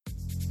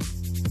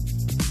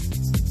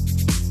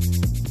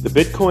The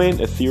Bitcoin,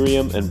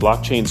 Ethereum, and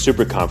Blockchain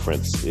Super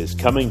Conference is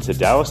coming to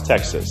Dallas,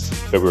 Texas,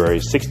 February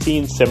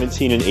 16,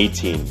 17, and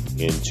 18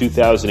 in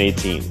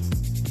 2018.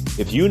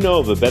 If you know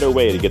of a better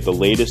way to get the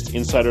latest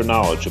insider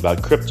knowledge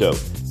about crypto,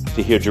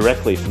 to hear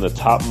directly from the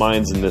top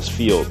minds in this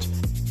field,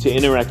 to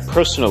interact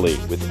personally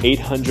with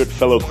 800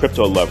 fellow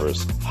crypto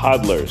lovers,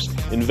 hodlers,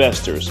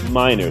 investors,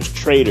 miners,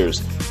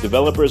 traders,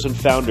 developers, and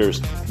founders,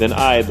 then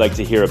I'd like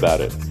to hear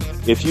about it.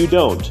 If you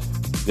don't,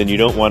 then you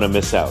don't want to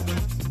miss out.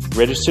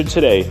 Register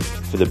today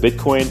for the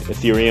Bitcoin,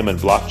 Ethereum, and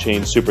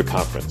Blockchain Super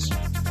Conference.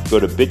 Go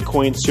to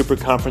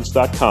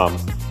bitcoinsuperconference.com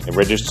and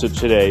register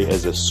today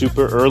as a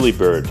super early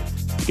bird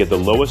to get the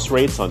lowest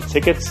rates on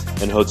tickets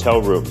and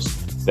hotel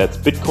rooms. That's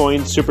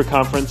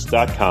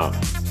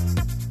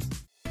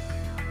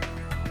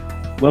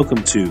bitcoinsuperconference.com.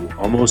 Welcome to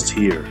Almost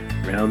Here,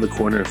 Round the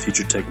Corner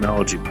Future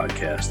Technology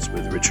Podcasts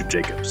with Richard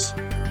Jacobs.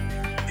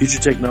 Future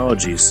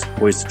technologies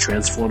poised to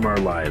transform our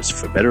lives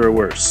for better or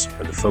worse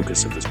are the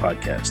focus of this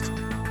podcast.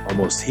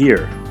 Almost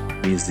here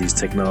means these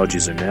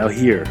technologies are now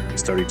here and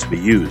starting to be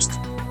used,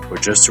 or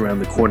just around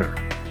the corner,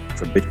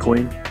 from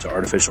Bitcoin to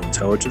artificial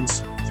intelligence,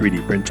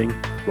 3D printing,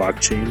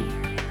 blockchain,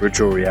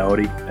 virtual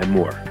reality, and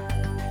more.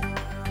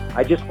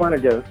 I just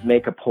wanted to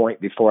make a point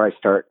before I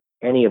start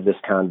any of this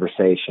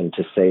conversation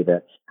to say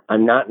that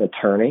I'm not an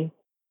attorney,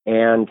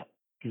 and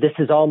this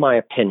is all my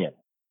opinion.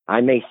 I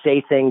may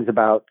say things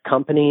about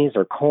companies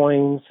or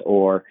coins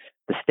or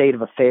the state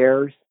of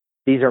affairs.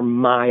 These are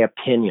my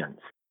opinions.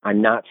 I'm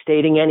not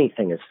stating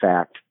anything as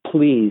fact.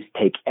 Please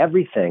take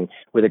everything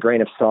with a grain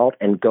of salt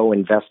and go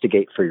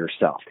investigate for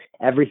yourself.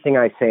 Everything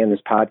I say in this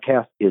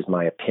podcast is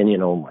my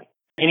opinion only.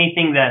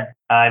 Anything that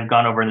I've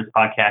gone over in this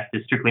podcast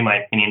is strictly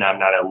my opinion. I'm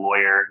not a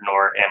lawyer,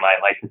 nor am I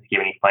licensed to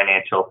give any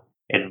financial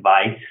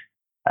advice.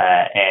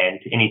 And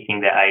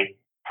anything that I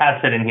have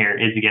said in here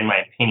is, again,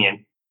 my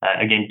opinion.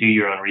 Again, do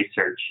your own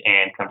research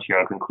and come to your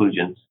own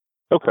conclusions.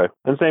 Okay.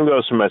 And same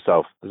goes for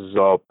myself. This is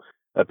all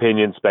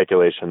opinion,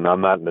 speculation.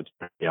 I'm not an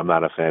attorney. I'm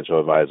not a financial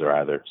advisor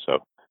either. So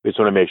we just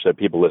want to make sure that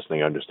people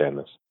listening understand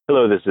this.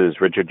 Hello, this is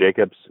Richard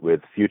Jacobs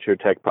with Future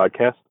Tech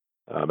Podcast.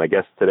 My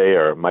guests today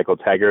are Michael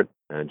Taggart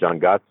and John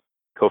Gotts,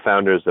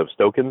 co-founders of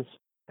Stokens.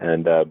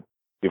 And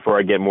before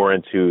I get more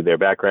into their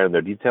background and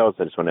their details,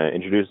 I just want to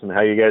introduce them.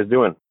 How you guys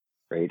doing?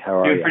 Great. How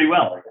are you? Doing pretty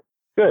well.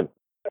 Good.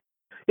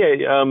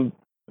 Yeah.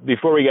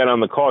 Before we got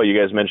on the call, you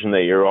guys mentioned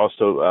that you're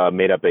also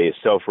made up a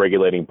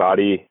self-regulating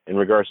body in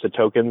regards to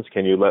tokens.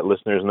 Can you let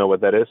listeners know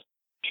what that is?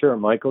 Sure.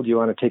 Michael, do you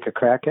want to take a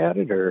crack at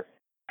it? Or?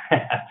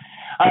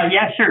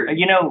 Yeah, sure.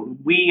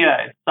 We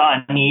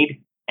saw a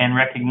need and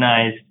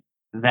recognized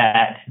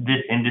that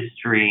this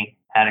industry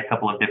had a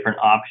couple of different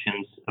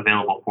options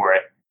available for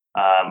it.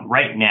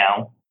 Right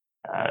now,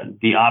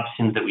 the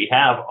options that we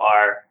have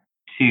are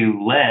to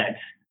let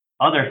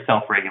other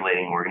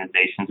self-regulating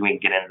organizations, we can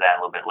get into that a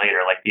little bit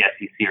later, like the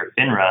SEC or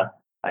FINRA,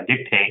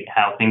 dictate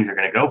how things are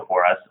going to go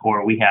for us,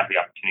 or we have the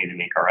opportunity to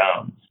make our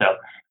own. So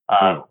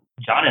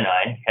John and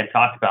I had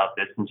talked about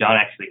this, and John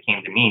actually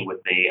came to me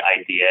with the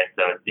idea,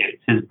 so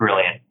it's his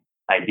brilliant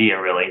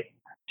idea, really,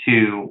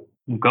 to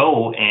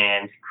go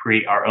and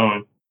create our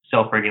own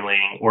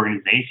self-regulating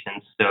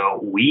organizations so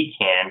we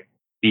can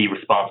be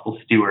responsible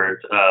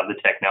stewards of the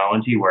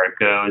technology, where it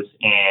goes,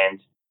 and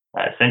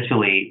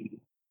essentially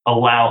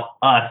allow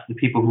us, the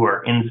people who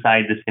are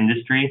inside this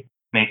industry,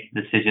 make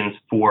decisions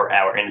for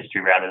our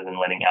industry rather than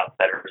letting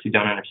outsiders who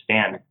don't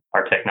understand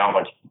our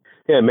technology.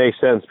 Yeah, it makes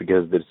sense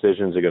because the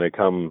decisions are going to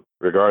come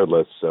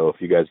regardless. So if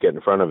you guys get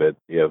in front of it,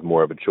 you have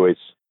more of a choice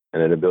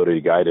and an ability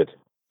to guide it.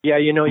 Yeah,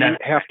 you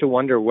have to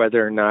wonder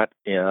whether or not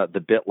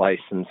the bit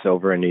license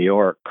over in New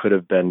York could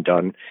have been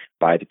done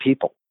by the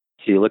people.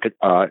 So you look at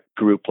a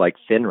group like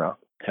FINRA,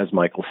 as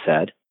Michael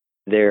said,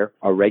 they're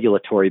a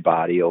regulatory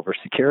body over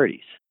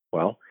securities.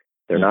 Well,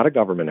 they're not a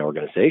government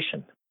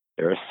organization.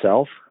 They're a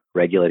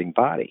self-regulating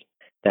body.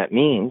 That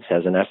means,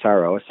 as an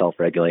SRO, a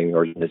self-regulating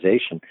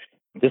organization,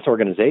 this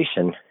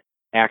organization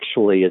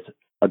actually is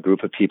a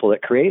group of people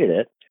that created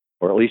it,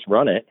 or at least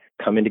run it,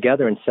 coming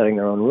together and setting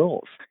their own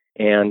rules.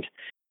 And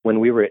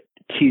when we were at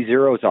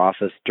T-Zero's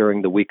office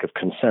during the week of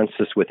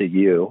consensus with a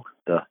U,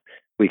 the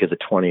week of the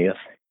 20th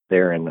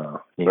there in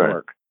New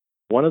York,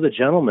 one of the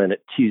gentlemen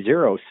at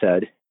T-Zero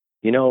said,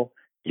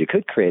 you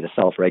could create a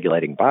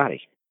self-regulating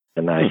body.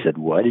 And I said,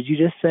 what did you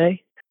just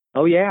say?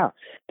 Oh, yeah.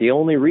 The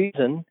only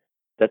reason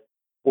that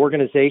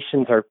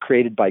organizations are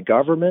created by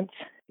governments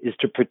is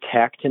to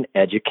protect and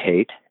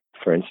educate,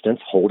 for instance,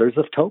 holders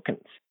of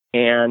tokens.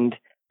 And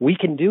we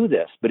can do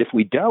this. But if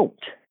we don't,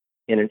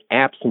 in an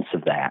absence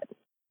of that,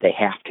 they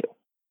have to.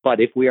 But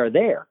if we are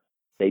there,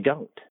 they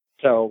don't.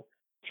 So,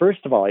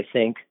 first of all, I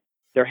think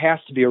there has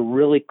to be a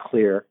really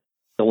clear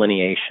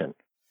delineation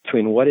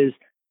between what is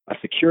a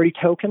security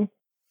token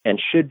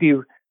and should be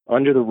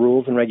under the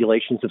rules and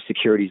regulations of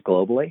securities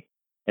globally.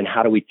 And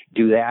how do we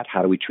do that?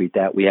 How do we treat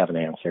that? We have an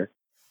answer.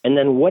 And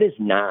then what is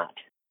not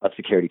a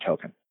security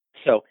token?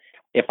 So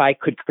if I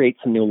could create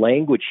some new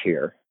language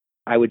here,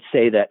 I would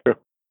say that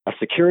a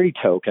security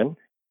token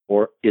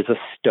is a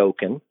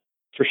Stoken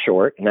for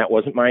short. And that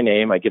wasn't my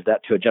name. I give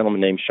that to a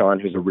gentleman named Sean,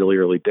 who's a really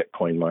early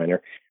Bitcoin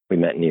miner. We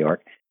met in New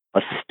York.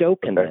 A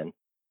token then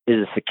is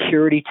a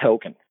security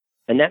token.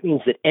 And that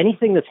means that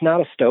anything that's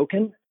not a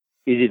token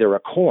is either a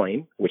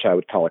coin, which I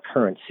would call a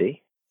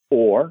currency,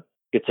 or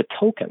it's a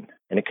token.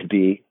 And it could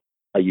be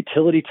a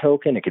utility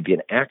token. It could be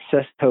an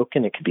access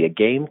token. It could be a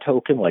game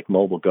token like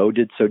Mobile Go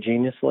did so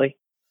geniusly.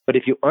 But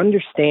if you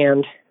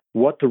understand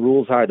what the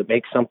rules are that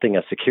make something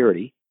a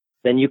security,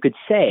 then you could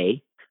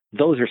say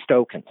those are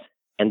tokens.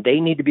 And they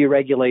need to be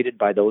regulated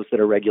by those that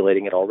are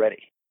regulating it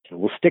already. And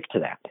we'll stick to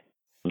that.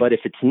 But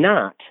if it's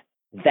not,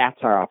 that's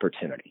our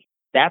opportunity.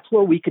 That's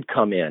where we could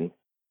come in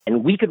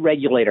and we could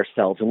regulate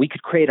ourselves and we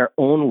could create our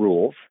own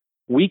rules.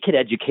 We could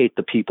educate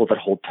the people that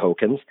hold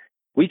tokens.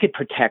 We could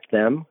protect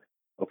them,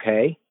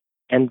 okay?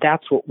 And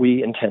that's what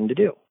we intend to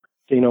do.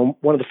 So,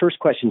 one of the first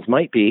questions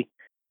might be,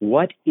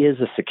 what is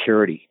a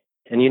security?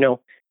 And,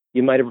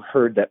 you might have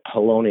heard that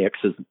Poloniex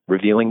is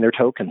reviewing their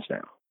tokens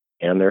now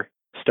and their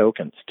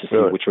tokens to see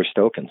which were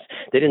tokens.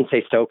 They didn't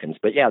say tokens,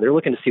 but yeah, they're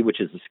looking to see which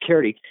is a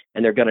security,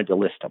 and they're going to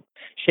delist them.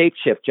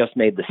 Shapeshift just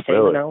made the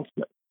same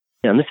announcement.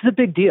 And this is a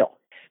big deal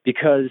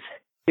because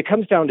it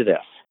comes down to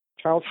this.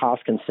 Charles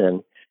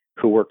Hoskinson,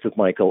 who worked with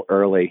Michael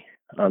early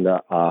on the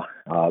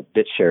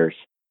BitShares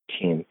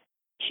team,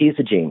 he's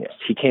a genius.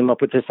 He came up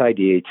with this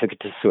idea. He took it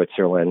to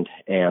Switzerland,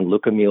 and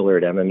Luca Mueller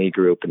at MME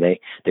Group, and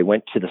they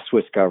went to the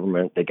Swiss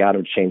government. They got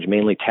him to change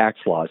mainly tax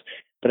laws.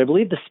 But I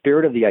believe the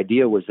spirit of the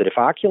idea was that if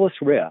Oculus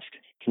Rift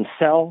can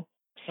sell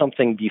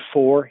something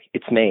before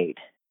it's made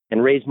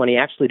and raise money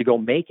actually to go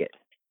make it,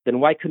 then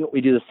why couldn't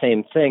we do the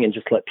same thing and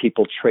just let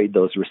people trade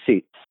those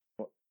receipts?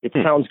 It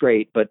sounds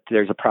great, but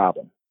there's a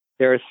problem.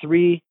 There are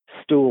three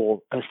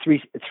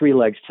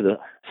legs to the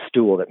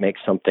stool that make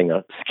something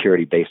a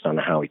security based on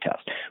the Howey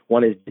test.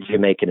 One is, did you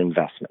make an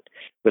investment?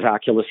 With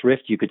Oculus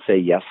Rift, you could say,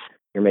 yes,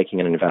 you're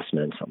making an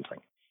investment in something.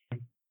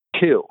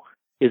 Two,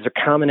 is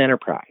a common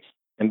enterprise.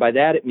 And by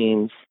that, it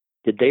means,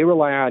 did they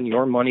rely on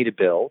your money to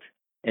build?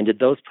 And did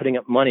those putting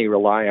up money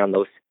rely on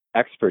those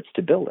experts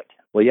to build it?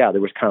 Well, yeah, there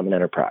was common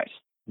enterprise.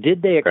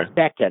 Did they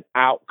expect an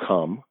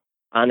outcome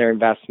on their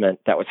investment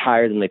that was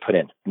higher than they put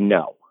in?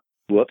 No.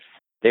 Whoops.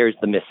 There's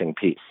the missing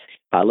piece.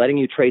 Letting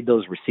you trade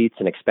those receipts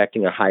and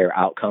expecting a higher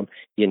outcome,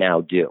 you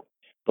now do.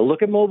 But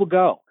look at Mobile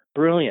Go.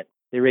 Brilliant.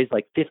 They raised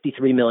like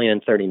 $53 million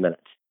in 30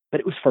 minutes. But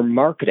it was for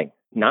marketing,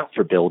 not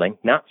for building,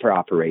 not for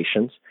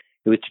operations.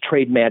 It was to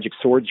trade magic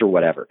swords or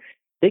whatever.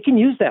 They can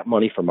use that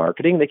money for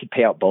marketing. They could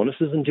pay out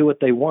bonuses and do what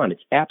they want.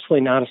 It's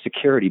absolutely not a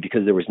security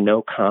because there was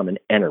no common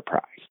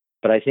enterprise.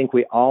 But I think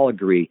we all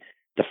agree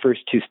the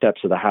first two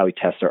steps of the Howey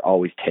test are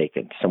always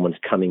taken. Someone's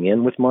coming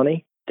in with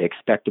money. They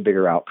expect a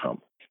bigger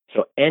outcome.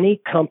 So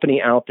any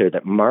company out there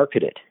that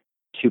marketed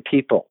to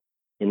people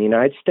in the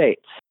United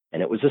States,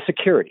 and it was a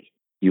security,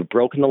 you've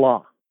broken the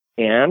law.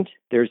 And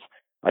there's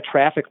a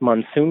traffic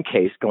monsoon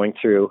case going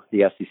through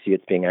the SEC.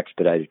 It's being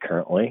expedited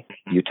currently,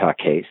 Utah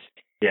case.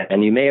 Yeah.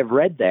 And you may have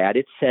read that.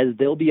 It says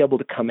they'll be able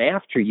to come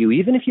after you,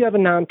 even if you have a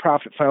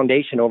nonprofit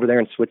foundation over there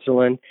in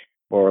Switzerland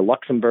or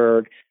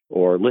Luxembourg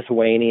or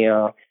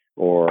Lithuania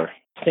or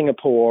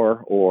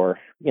Singapore or,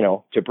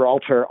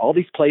 Gibraltar, all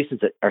these places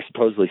that are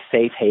supposedly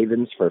safe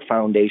havens for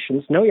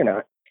foundations. No, you're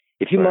not.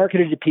 If you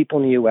marketed to people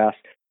in the U.S.,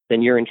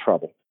 then you're in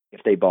trouble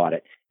if they bought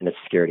it, and it's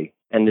security.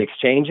 And the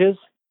exchanges,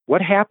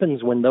 what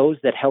happens when those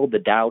that held the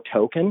Dow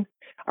token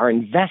are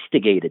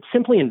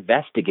simply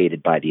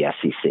investigated by the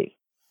SEC?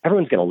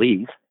 Everyone's going to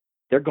leave.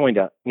 They're going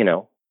to,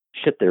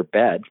 shit their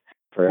bed.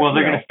 They're going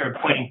to start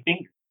pointing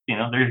fingers.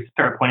 They're going to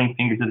start pointing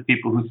fingers at the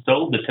people who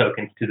sold the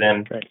tokens to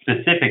them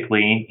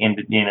specifically, and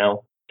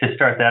to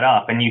start that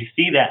off. And you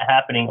see that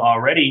happening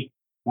already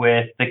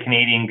with the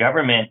Canadian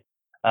government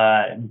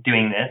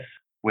doing this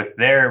with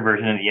their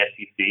version of the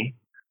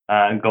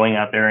SEC, going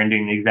out there and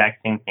doing the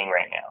exact same thing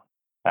right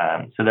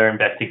now. So they're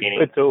investigating.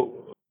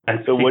 So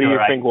what do you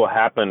think will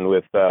happen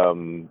with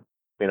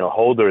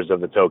holders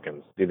of the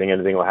tokens? Do you think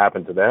anything will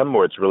happen to them,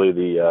 or it's really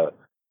the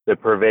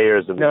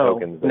purveyors of the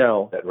tokens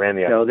that ran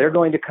the? No, they're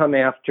going to come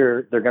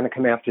after. They're going to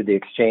come after the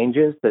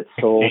exchanges that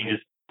sold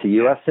to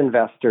U.S.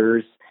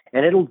 investors,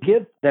 and it'll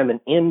give them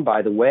an in,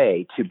 by the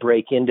way, to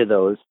break into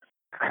those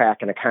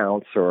Kraken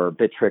accounts or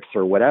Bittrex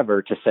or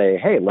whatever to say,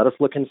 hey, let us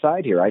look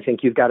inside here. I think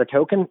you've got a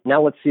token.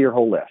 Now let's see your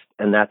whole list,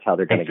 and that's how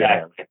they're going to get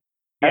in.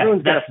 Yeah,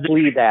 everyone's going to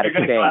flee that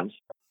exchange.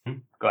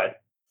 Go ahead.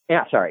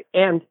 Yeah, sorry.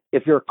 And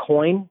if you're a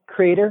coin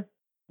creator,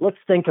 let's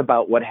think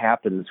about what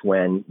happens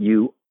when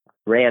you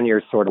ran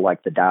your sort of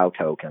like the Dow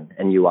token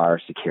and you are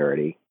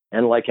security.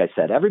 And like I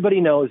said,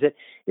 everybody knows it.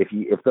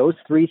 If those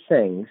three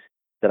things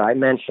that I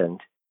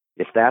mentioned,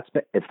 if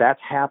that's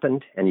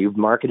happened and you've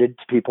marketed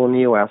to people in the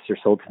U.S. or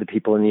sold to the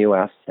people in the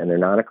U.S. and they're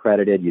not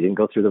accredited, you didn't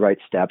go through the right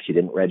steps, you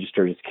didn't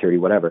register as security,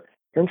 whatever,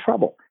 you're in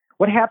trouble.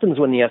 What happens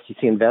when the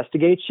SEC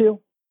investigates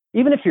you?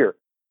 Even if you're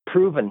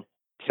proven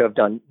to have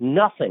done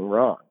nothing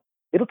wrong,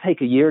 it'll take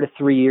 1 year to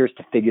 3 years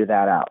to figure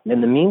that out. And in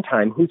the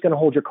meantime, who's going to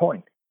hold your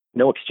coin?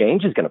 No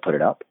exchange is going to put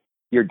it up.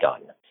 You're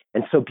done.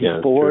 And so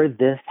before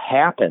this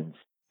happens,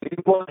 we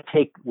want to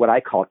take what I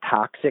call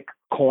toxic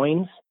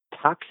coins.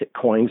 Toxic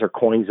coins are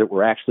coins that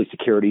were actually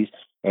securities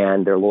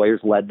and their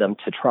lawyers led them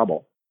to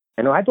trouble.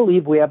 And I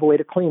believe we have a way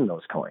to clean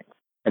those coins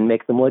and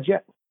make them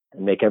legit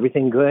and make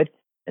everything good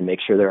and make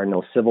sure there are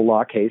no civil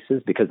law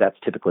cases, because that's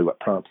typically what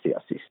prompts the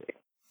SEC.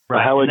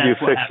 Right. How would you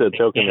fix a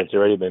token that's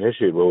already been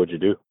issued? What would you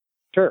do?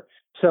 Sure.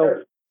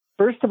 So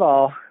first of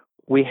all,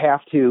 we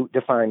have to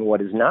define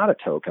what is not a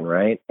token,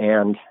 right?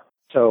 And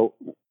so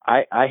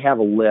I have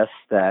a list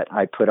that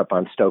I put up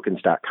on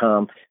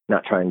Stokens.com,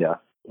 not trying to,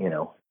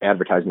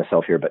 advertise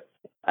myself here, but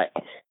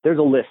there's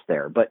a list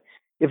there. But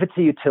if it's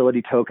a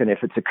utility token, if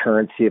it's a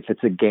currency, if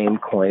it's a game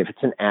coin, if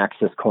it's an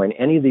access coin,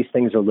 any of these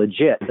things are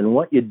legit. And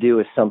what you do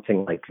is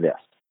something like this.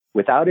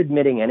 Without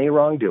admitting any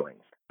wrongdoing,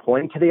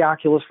 pointing to the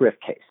Oculus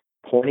Rift case,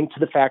 pointing to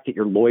the fact that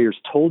your lawyers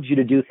told you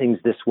to do things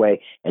this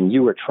way and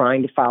you were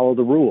trying to follow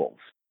the rules,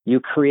 you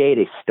create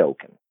a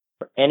token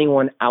for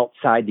anyone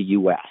outside the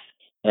U.S.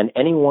 And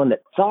anyone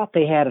that thought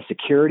they had a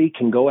security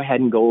can go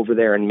ahead and go over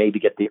there and maybe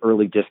get the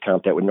early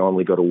discount that would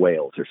normally go to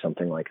Wales or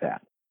something like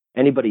that.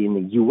 Anybody in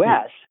the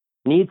U.S.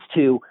 needs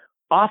to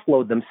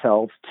offload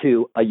themselves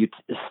to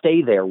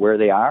stay there where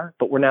they are,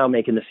 but we're now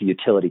making this a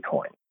utility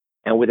coin.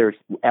 And there's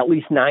at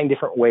least 9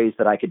 different ways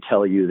that I could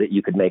tell you that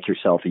you could make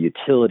yourself a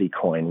utility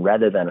coin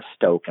rather than a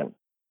token.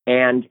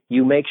 And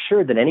you make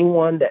sure that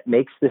anyone that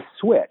makes this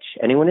switch,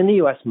 anyone in the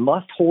U.S.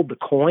 must hold the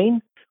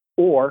coin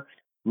or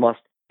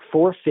must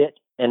forfeit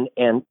and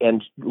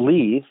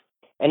leave.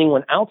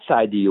 Anyone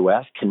outside the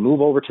U.S. can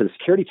move over to the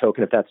security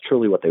token if that's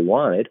truly what they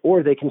wanted,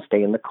 or they can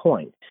stay in the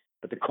coin.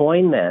 But the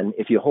coin then,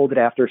 if you hold it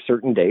after a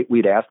certain date,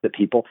 we'd ask that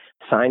people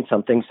sign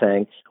something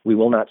saying, we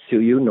will not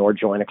sue you nor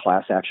join a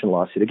class action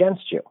lawsuit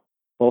against you.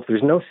 Well, if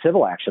there's no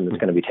civil action that's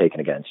going to be taken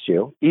against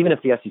you, even if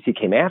the SEC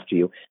came after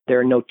you,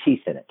 there are no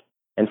teeth in it.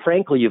 And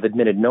frankly, you've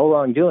admitted no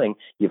wrongdoing.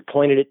 You've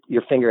pointed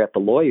your finger at the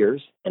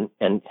lawyers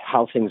and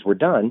how things were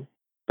done,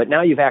 but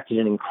now you've acted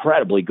in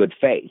incredibly good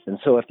faith. And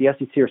so if the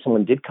SEC or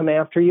someone did come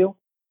after you,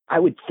 I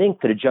would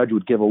think that a judge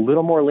would give a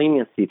little more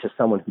leniency to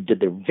someone who did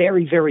their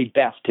very, very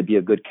best to be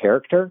a good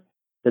character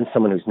than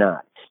someone who's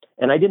not.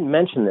 And I didn't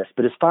mention this,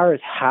 but as far as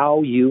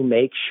how you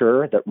make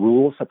sure that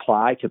rules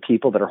apply to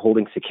people that are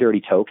holding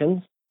security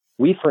tokens,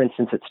 we, for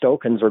instance, at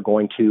Stokens are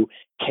going to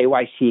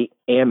KYC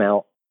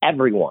AML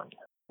everyone.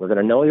 We're going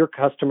to know your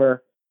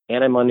customer,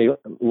 anti-money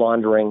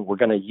laundering. We're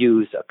going to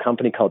use a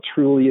company called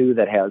Trulioo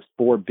that has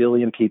 4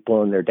 billion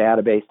people in their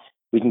database.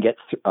 We can get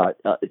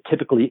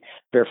typically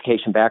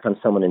verification back on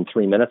someone in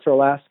 3 minutes or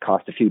less,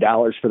 cost a few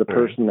dollars for the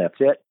person, that's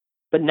it.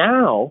 But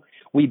now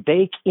we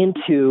bake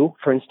into,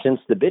 for instance,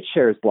 the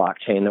BitShares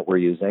blockchain that we're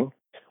using,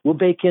 we'll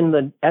bake in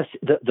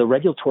the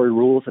regulatory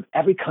rules of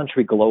every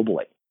country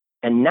globally.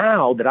 And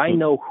now that I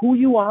know who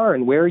you are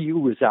and where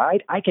you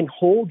reside, I can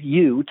hold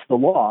you to the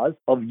laws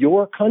of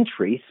your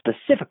country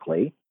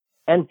specifically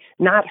and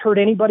not hurt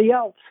anybody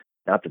else.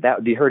 Not that that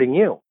would be hurting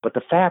you, but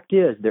the fact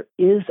is there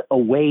is a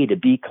way to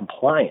be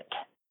compliant.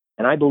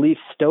 And I believe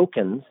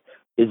Stokens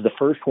is the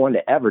first one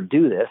to ever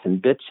do this,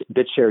 and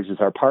BitShares is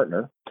our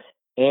partner.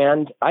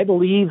 And I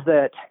believe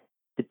that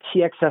the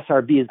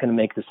TXSRB is going to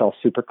make this all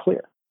super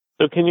clear.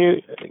 So can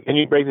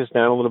you break this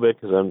down a little bit?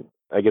 Because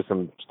I guess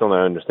I'm still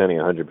not understanding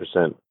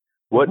 100%.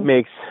 What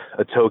makes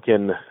a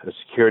token a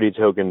security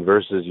token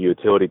versus a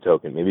utility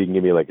token? Maybe you can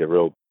give me like a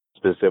real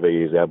specific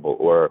example,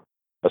 or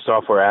a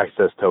software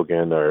access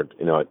token, or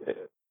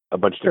a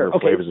bunch of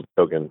different flavors of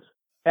tokens.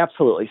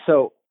 Absolutely.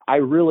 So I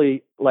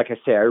really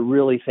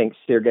think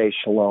Sergey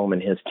Shalom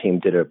and his team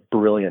did a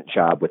brilliant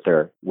job with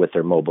their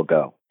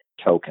MobileGo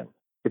token.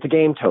 It's a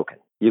game token.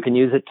 You can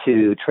use it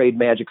to trade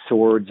magic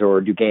swords or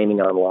do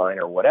gaming online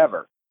or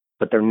whatever,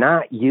 but they're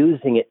not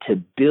using it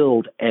to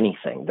build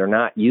anything. They're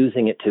not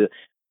using it to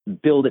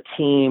build a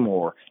team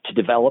or to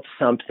develop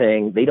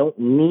something. They don't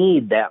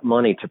need that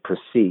money to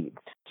proceed.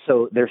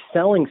 So they're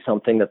selling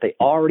something that they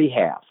already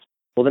have.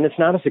 Well, then it's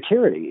not a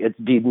security.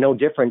 It'd be no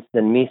different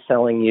than me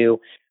selling you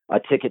a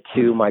ticket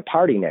to my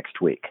party next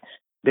week.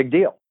 Big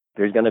deal.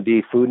 There's going to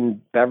be food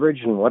and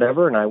beverage and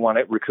whatever, and I want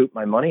to recoup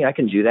my money. I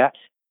can do that.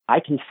 I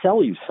can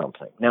sell you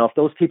something. Now, if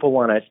those people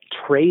want to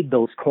trade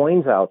those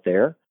coins out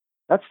there,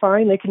 that's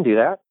fine. They can do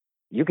that.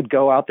 You could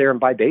go out there and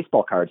buy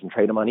baseball cards and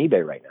trade them on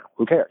eBay right now.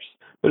 Who cares?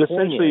 But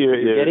essentially,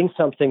 you're getting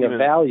something of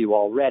value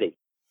already.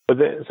 But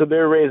so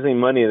they're raising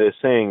money. They're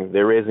saying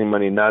they're raising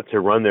money not to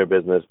run their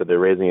business, but they're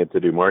raising it to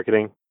do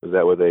marketing. Is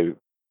that what they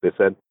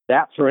said?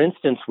 That, for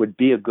instance, would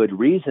be a good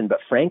reason. But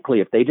frankly,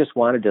 if they just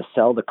wanted to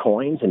sell the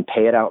coins and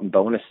pay it out in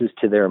bonuses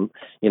to their,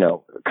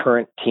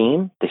 current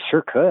team, they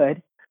sure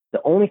could.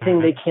 The only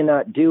thing they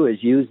cannot do is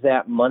use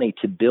that money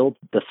to build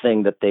the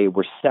thing that they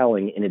were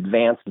selling in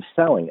advance of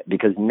selling it,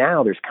 because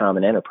now there's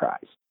common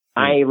enterprise.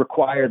 I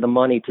require the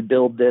money to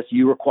build this.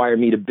 You require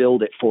me to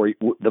build it for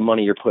the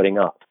money you're putting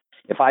up.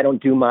 If I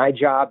don't do my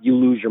job, you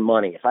lose your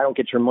money. If I don't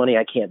get your money,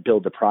 I can't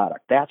build the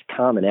product. That's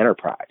common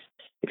enterprise.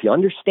 If you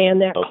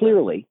understand that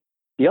clearly,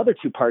 the other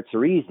two parts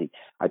are easy.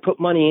 I put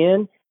money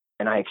in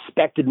and I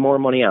expected more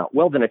money out.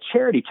 Well, then a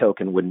charity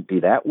token wouldn't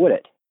be that, would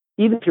it?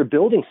 Even if you're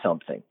building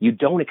something, you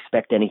don't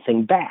expect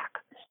anything back.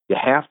 You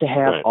have to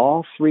have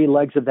all 3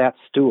 legs of that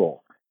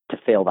stool to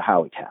fail the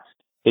Howey test.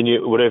 And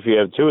what if you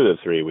have two of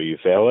the three? Will you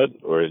fail it,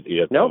 or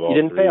you have to No, have all you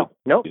didn't three fail.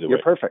 No, either you're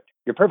way? perfect.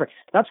 You're perfect.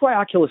 That's why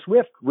Oculus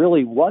Rift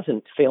really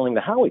wasn't failing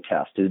the Howey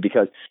test, is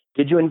because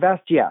did you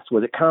invest? Yes.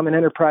 Was it common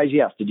enterprise?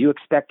 Yes. Did you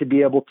expect to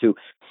be able to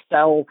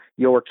sell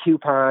your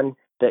coupon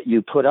that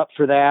you put up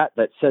for that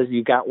says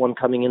you got one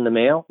coming in the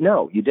mail?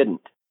 No, you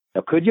didn't.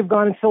 Now, could you have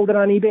gone and sold it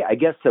on eBay? I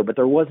guess so, but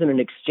there wasn't an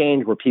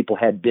exchange where people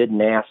had bid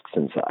and asks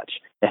and such.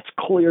 That's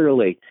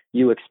clearly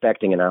you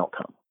expecting an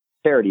outcome.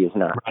 Charity is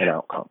not an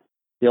outcome.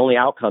 The only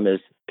outcome is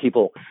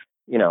people,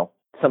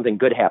 something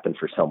good happened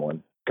for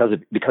someone because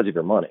of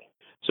your money.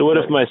 So what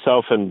if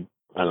myself and,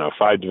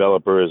 5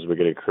 developers, we're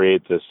going to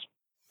create this,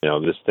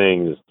 this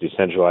thing, this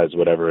decentralized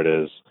whatever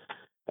it is,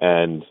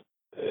 and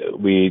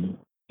we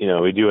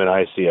do an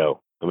ICO,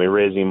 and we're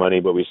raising money,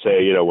 but we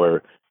say,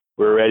 we're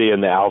already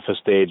in the alpha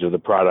stage of the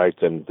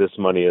product, and this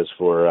money is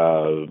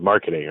for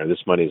marketing, or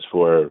this money is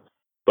for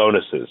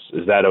bonuses.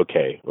 Is that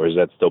okay, or is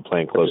that still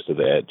playing close to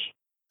the edge?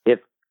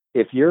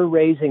 If you're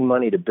raising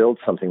money to build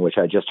something, which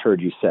I just heard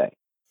you say,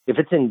 if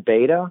it's in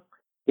beta,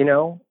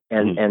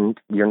 and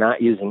you're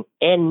not using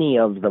any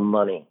of the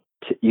money,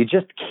 you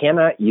just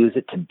cannot use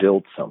it to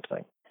build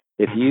something.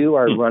 If you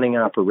are running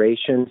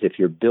operations, if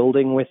you're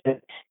building with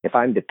it, if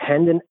I'm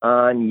dependent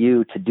on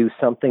you to do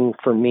something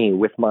for me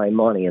with my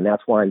money, and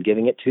that's why I'm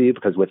giving it to you,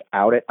 because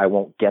without it, I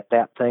won't get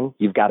that thing.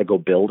 You've got to go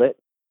build it.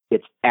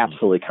 It's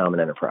absolutely common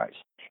enterprise.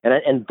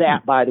 And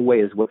that, by the way,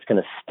 is what's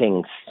going to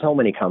sting so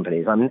many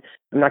companies. I'm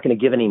not going to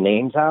give any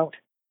names out,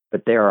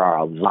 but there are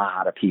a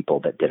lot of people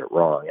that did it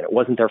wrong, and it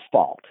wasn't their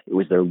fault. It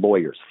was their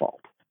lawyer's fault.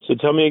 So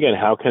tell me again,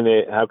 how can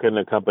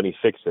a company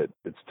fix it?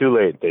 It's too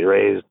late. They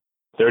raised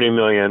 $30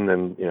 million,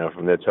 and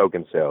from their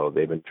token sale,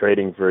 they've been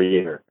trading for a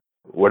year.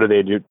 What do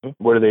they do?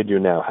 What do they do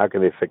now? How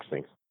can they fix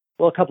things?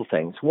 Well, a couple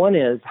things. One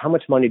is, how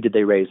much money did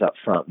they raise up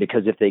front?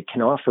 Because if they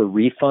can offer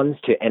refunds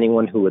to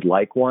anyone who would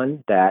like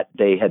one, that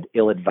they had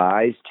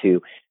ill-advised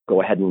to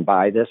go ahead and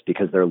buy this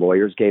because their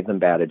lawyers gave them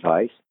bad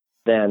advice,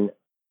 then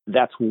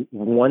that's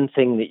one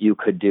thing that you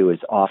could do, is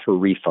offer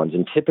refunds.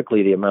 And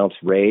typically the amounts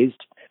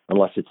raised,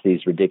 unless it's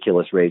these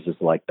ridiculous raises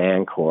like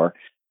Bancor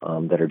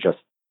that are just,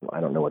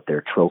 I don't know what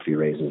their trophy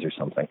raises or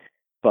something.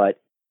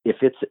 But if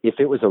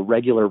it was a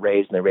regular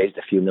raise and they raised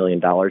a few $1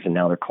 million and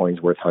now their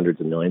coin's worth hundreds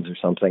of millions or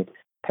something,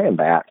 pay them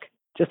back.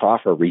 Just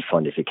offer a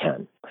refund if you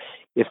can.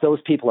 If those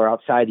people are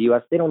outside the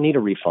U.S., they don't need a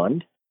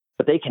refund,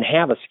 but they can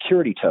have a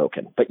security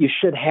token. But you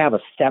should have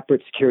a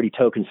separate security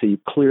token so you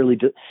clearly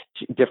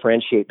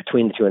differentiate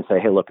between the two and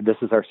say, hey, look, this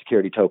is our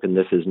security token.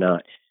 This is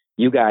not.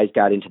 You guys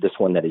got into this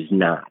one that is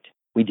not.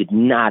 We did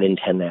not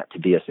intend that to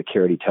be a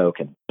security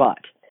token, but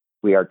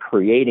we are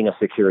creating a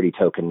security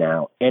token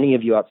now. Any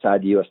of you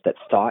outside the U.S. that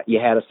thought you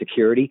had a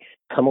security,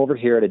 come over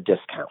here at a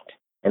discount,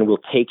 and we'll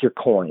take your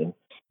coin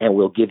and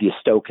we'll give you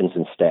tokens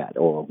instead,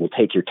 or we'll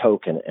take your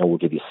token and we'll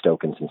give you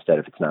tokens instead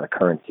if it's not a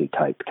currency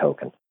type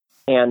token.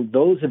 And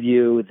those of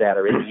you that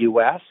are in the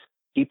U.S.,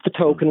 keep the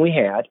token we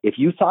had. If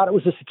you thought it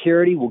was a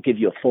security, we'll give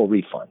you a full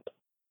refund.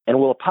 And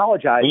we'll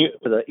apologize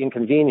for the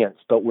inconvenience,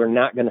 but we're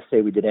not going to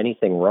say we did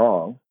anything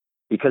wrong,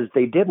 because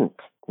they didn't.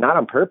 Not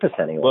on purpose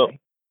anyway.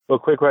 Well,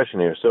 quick question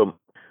here. So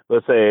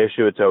let's say I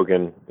issue a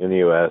token in the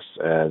U.S.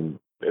 and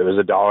it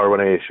was $1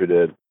 when I issued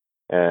it,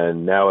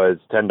 and now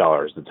it's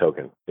 $10 the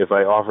token. If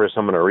I offer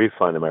someone a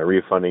refund, am I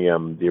refunding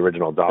them the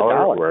original dollar,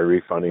 or am I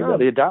refunding them?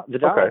 The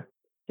dollar. Okay.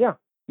 Yeah.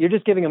 You're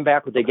just giving them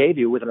back what they gave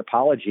you with an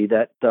apology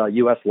that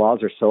U.S. laws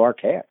are so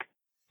archaic.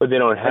 But they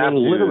don't have to.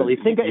 Literally, if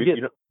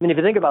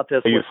you think about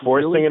this, are you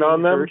forcing it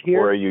on them, here,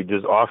 or are you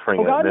just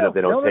offering it, and then if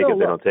they don't take it,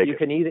 they don't take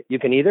it? You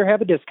can either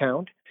have a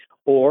discount,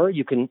 or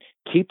you can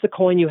keep the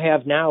coin you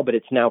have now, but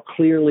it's now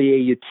clearly a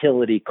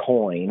utility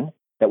coin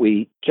that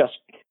we just,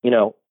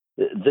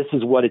 this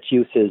is what its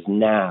use is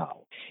now.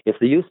 If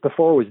the use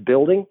before was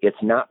building, it's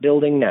not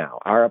building now.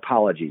 Our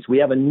apologies. We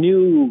have a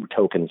new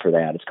token for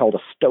that. It's called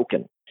a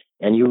stoken.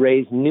 And you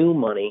raise new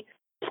money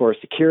for a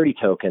security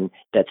token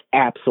that's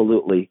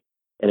absolutely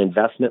an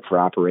investment for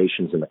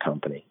operations in the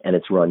company. And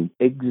it's run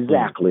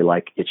exactly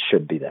like it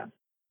should be then.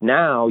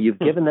 Now you've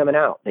given them an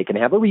out. They can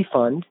have a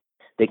refund.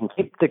 They can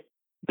keep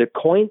the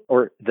coin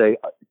or the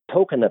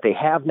token that they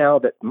have now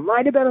that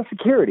might have been a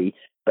security,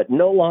 but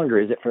no longer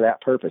is it for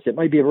that purpose. It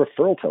might be a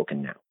referral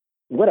token now.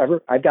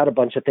 Whatever. I've got a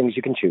bunch of things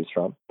you can choose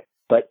from.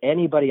 But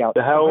anybody out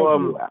there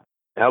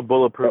how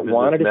bulletproof that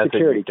wanted is this a method,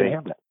 security can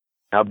have that.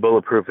 How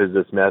bulletproof is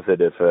this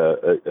method if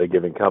a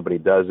given company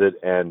does it,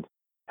 and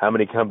how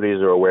many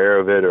companies are aware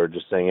of it or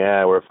just saying,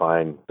 we're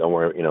fine, don't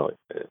worry,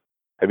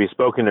 have you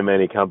spoken to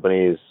many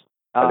companies?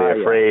 Are they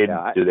afraid?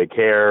 Yeah. Do they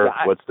care?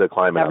 What's the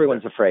climate?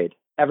 Everyone's afraid.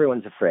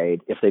 Everyone's afraid.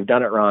 If they've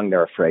done it wrong,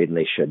 they're afraid, and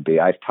they should be.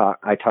 I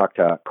talked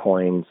to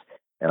coins,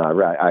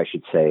 I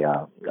should say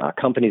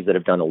companies that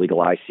have done illegal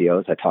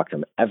ICOs. I talk to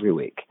them every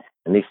week.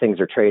 And these things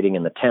are trading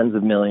in the tens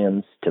of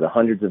millions to the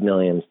hundreds of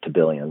millions to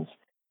billions.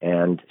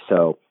 And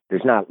so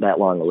there's not that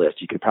long a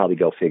list. You could probably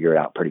go figure it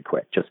out pretty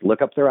quick. Just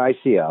look up their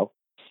ICO,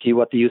 see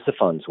what the use of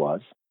funds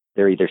was.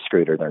 They're either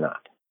screwed or they're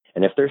not.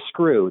 And if they're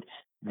screwed,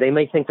 They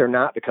may think they're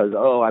not because,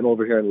 I'm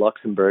over here in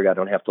Luxembourg. I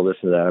don't have to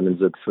listen to that. I'm in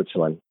Zug,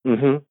 Switzerland.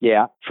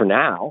 Yeah, for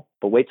now.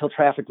 But wait till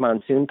traffic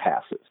monsoon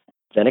passes.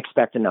 Then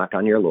expect to knock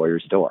on your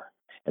lawyer's door.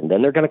 And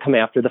then they're going to come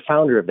after the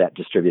founder of that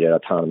distributed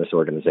autonomous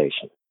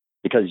organization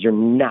because you're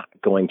not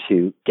going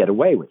to get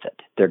away with it.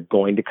 They're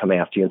going to come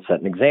after you and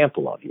set an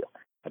example of you.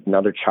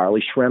 Another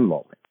Charlie Shrem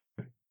moment.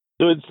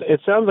 So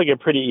it sounds like a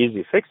pretty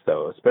easy fix,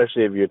 though,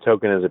 especially if your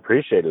token is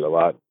appreciated a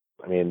lot.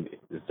 I mean,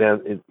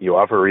 you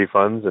offer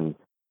refunds, and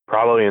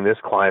probably in this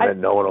climate,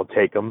 no one will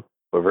take them,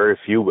 or very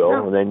few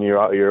will, and then you're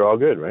all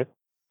good, right?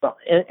 Well,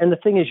 and the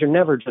thing is, you're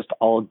never just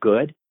all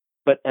good.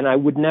 And I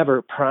would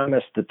never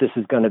promise that this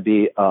is going to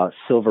be a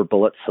silver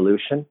bullet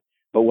solution.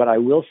 But what I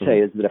will say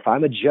is that if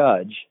I'm a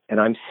judge and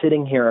I'm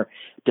sitting here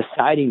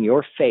deciding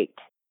your fate,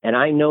 and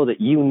I know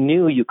that you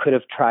knew you could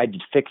have tried to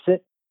fix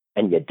it,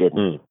 and you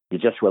didn't. You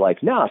just were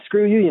like, nah,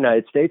 screw you,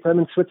 United States. I'm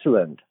in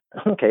Switzerland.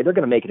 Okay, they're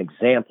going to make an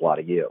example out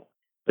of you.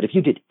 But if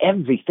you did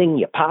everything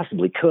you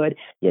possibly could,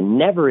 you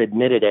never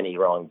admitted any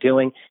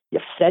wrongdoing, you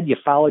said you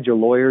followed your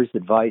lawyer's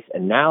advice,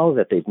 and now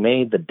that they've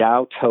made the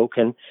DAO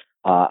token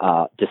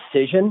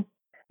decision,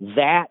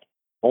 that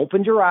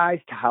opened your eyes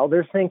to how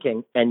they're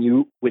thinking, and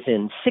you,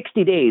 within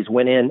 60 days,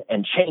 went in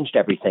and changed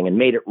everything and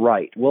made it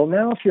right. Well,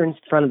 now if you're in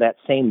front of that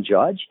same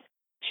judge,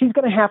 she's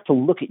going to have to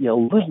look at you a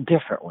little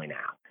differently now.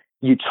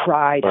 You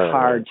tried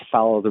hard to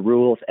follow the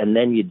rules, and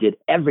then you did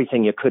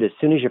everything you could. As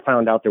soon as you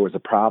found out there was a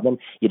problem,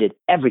 you did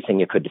everything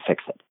you could to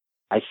fix it.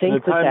 I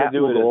think the time that to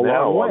do will it go is a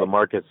now long while way. the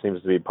market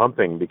seems to be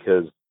pumping,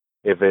 because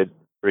if it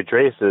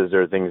retraces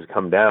or things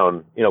come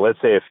down, let's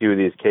say a few of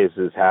these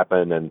cases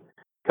happen and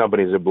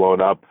companies are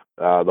blown up,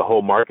 the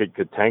whole market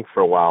could tank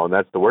for a while, and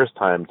that's the worst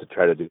time to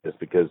try to do this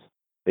because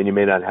then you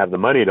may not have the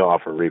money to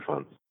offer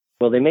refunds.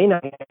 Well, they may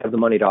not have the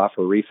money to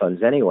offer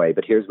refunds anyway,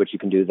 but here's what you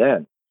can do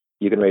then.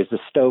 You can raise the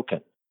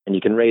token, and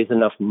you can raise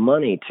enough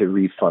money to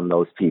refund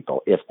those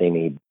people if they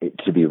need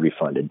to be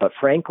refunded. But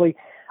frankly,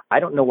 I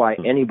don't know why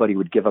anybody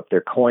would give up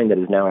their coin that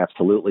is now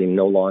absolutely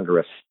no longer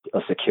a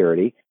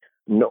security,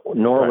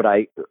 nor would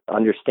I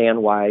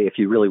understand why, if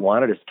you really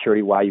wanted a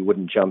security, why you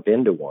wouldn't jump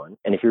into one.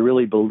 And if you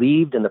really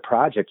believed in the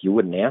project, you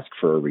wouldn't ask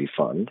for a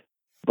refund.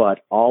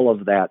 But all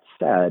of that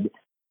said,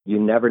 you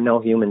never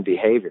know human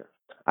behavior.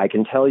 I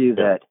can tell you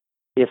that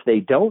if they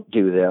don't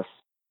do this,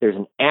 there's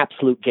an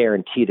absolute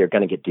guarantee they're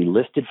going to get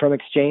delisted from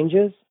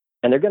exchanges,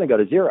 and they're going to go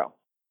to zero.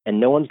 And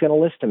no one's going to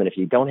list them. And if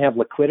you don't have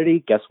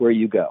liquidity, guess where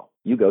you go?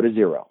 You go to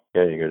zero.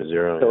 Yeah, you go to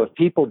zero. So if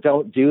people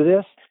don't do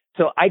this,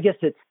 so I guess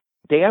it's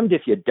damned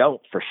if you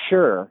don't, for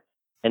sure,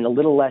 and a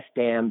little less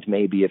damned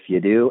maybe if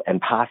you do,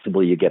 and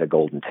possibly you get a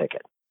golden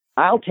ticket.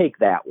 I'll take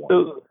that one.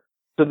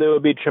 So there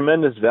would be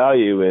tremendous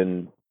value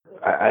in,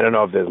 I don't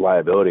know if there's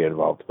liability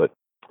involved, but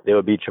there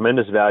would be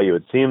tremendous value,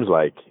 it seems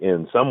like,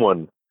 in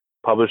someone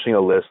publishing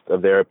a list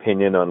of their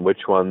opinion on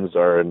which ones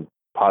are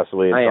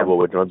possibly in trouble,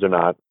 which ones are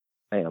not.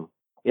 I am.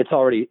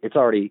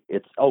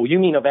 Oh, you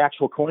mean of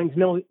actual coins?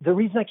 No, the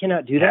reason I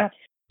cannot do that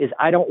is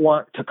I don't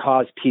want to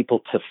cause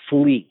people to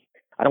flee.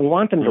 I don't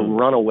want them to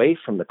run away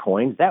from the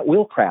coins. That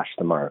will crash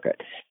the market.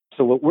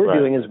 So what we're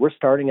doing is we're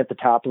starting at the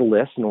top of the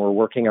list and we're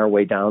working our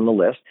way down the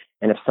list.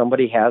 And if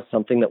somebody has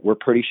something that we're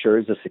pretty sure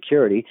is a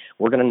security,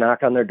 we're going to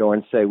knock on their door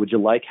and say, would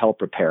you like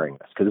help repairing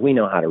this? Because we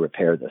know how to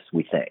repair this,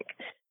 we think.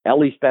 At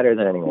least better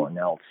than anyone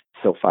else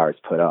so far has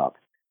put up.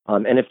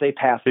 And if they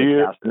pass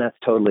the test, then that's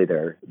totally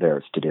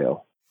theirs to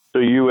do. So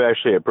you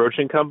actually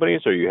approaching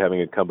companies, or are you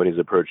having companies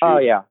approach you?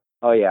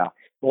 Oh, yeah.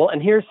 Well,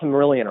 and here's some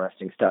really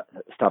interesting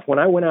stuff. When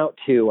I went out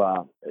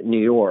to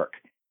New York,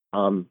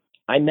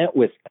 I met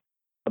with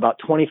about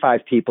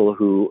 25 people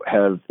who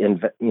have,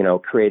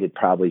 created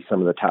probably some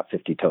of the top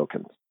 50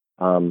 tokens.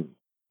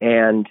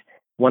 And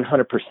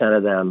 100%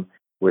 of them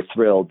were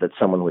thrilled that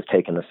someone was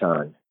taking this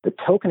on. The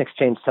Token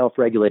Exchange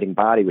self-regulating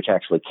body, which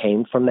actually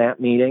came from that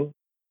meeting,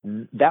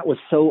 that was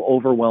so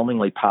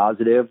overwhelmingly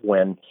positive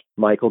when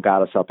Michael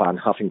got us up on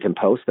Huffington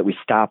Post that we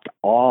stopped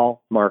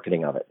all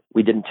marketing of it.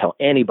 We didn't tell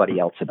anybody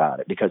else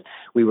about it because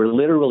we were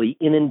literally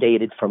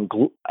inundated from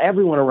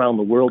everyone around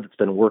the world that's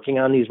been working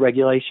on these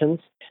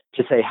regulations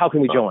to say, how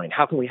can we join?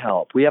 How can we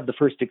help? We have the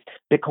first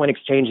Bitcoin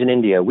exchange in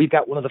India. We've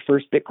got one of the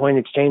first Bitcoin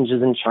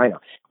exchanges in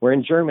China. We're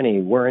in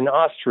Germany. We're in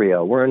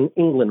Austria. We're in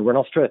England. We're in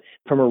Australia.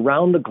 From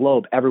around the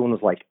globe, everyone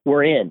was like,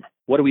 we're in.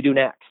 What do we do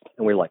next?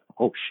 And we're like,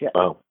 oh, shit.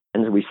 Wow.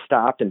 And we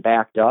stopped and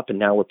backed up, and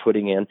now we're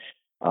putting in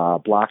a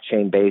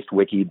blockchain-based,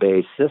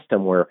 wiki-based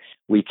system where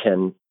we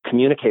can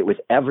communicate with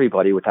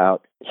everybody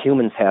without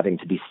humans having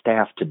to be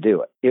staffed to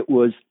do it. It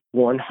was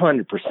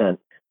 100%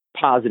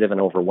 positive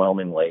and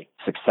overwhelmingly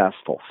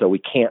successful. So we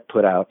can't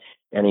put out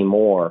any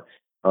more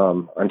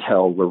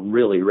until we're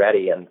really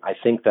ready, and I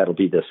think that'll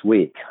be this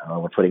week.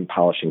 We're putting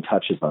polishing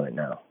touches on it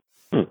now.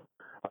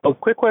 A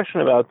quick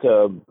question about,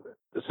 so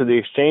the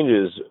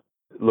exchanges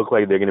look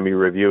like they're going to be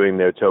reviewing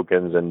their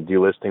tokens and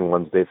delisting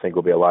ones they think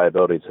will be a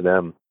liability to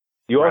them.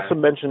 You also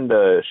mentioned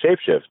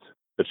Shapeshift,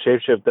 but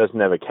Shapeshift doesn't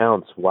have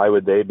accounts. Why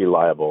would they be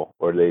liable,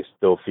 or do they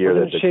still fear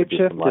that there could be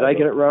some liability? Did I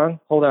get it wrong?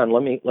 Hold on,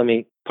 let me. Well,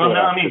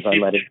 no,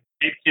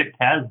 Shapeshift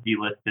has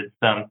delisted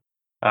some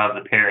of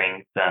the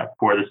pairings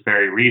for this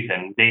very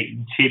reason.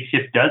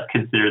 Shapeshift does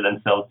consider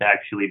themselves to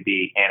actually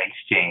be an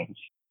exchange.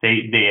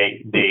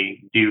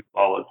 They do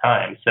all the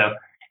time. So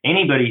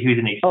anybody who's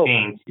an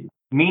exchange,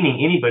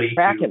 meaning anybody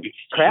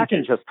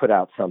Kraken just put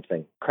out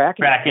something.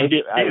 Kraken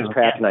did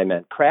too. I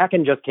meant.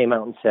 Kraken just came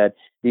out and said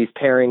these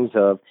pairings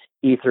of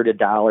Ether to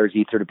dollars,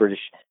 Ether to British,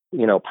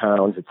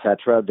 pounds,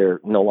 etc. They're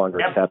no longer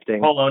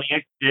accepting.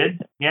 Poloniex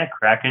did. Yeah,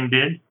 Kraken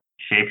did.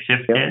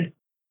 Shapeshift did.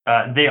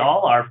 They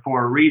all are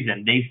for a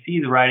reason. They see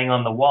the writing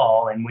on the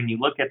wall, and when you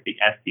look at the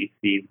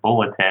SEC's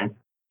bulletin,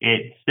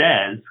 it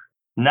says,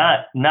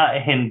 not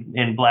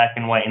in black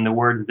and white in the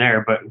words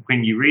there, but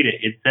when you read it,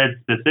 it says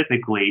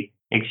specifically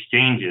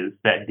exchanges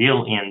that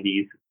deal in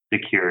these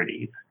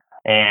securities.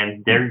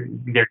 And they're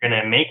going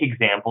to make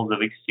examples of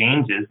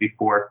exchanges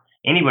before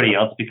anybody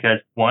else because,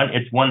 one,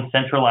 it's one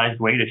centralized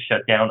way to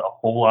shut down a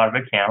whole lot of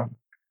accounts.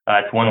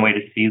 It's one way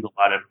to seize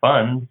a lot of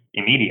funds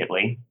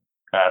immediately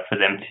for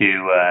them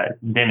to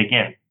then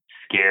again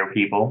scare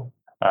people,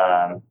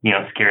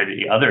 scare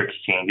the other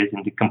exchanges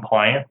into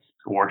compliance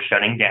or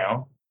shutting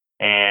down.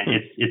 And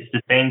it's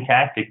the same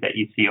tactic that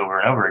you see over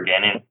and over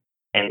again,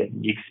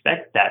 and you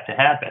expect that to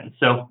happen.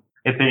 So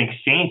if an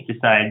exchange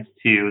decides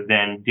to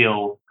then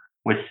deal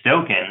with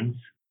tokens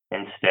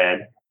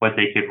instead, what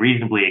they could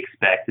reasonably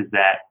expect is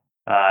that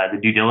the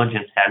due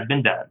diligence has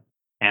been done,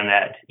 and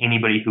that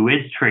anybody who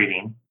is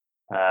trading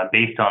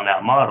based on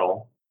that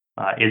model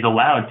is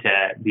allowed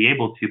to be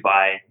able to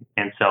buy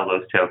and sell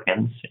those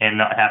tokens and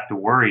not have to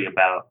worry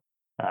about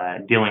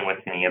dealing with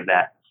any of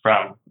that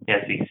from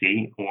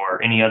SEC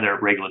or any other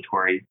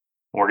regulatory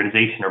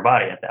organization or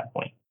body at that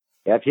point.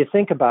 Yeah, if you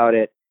think about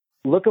it,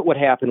 look at what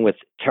happened with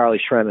Charlie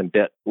Shrem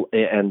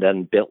and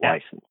then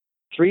BitLicense.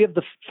 3 of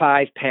the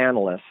 5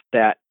 panelists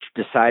that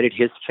decided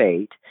his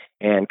fate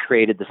and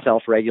created the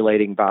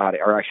self-regulating body,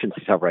 or I shouldn't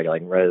say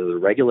self-regulating, rather the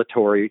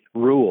regulatory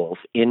rules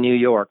in New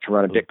York to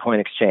run a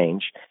Bitcoin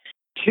exchange,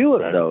 2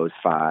 of those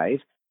 5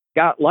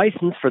 got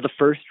licensed for the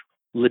first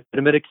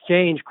legitimate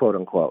exchange, quote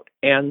unquote.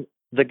 And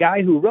the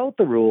guy who wrote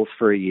the rules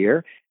for a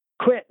year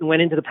quit and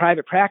went into the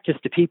private practice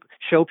to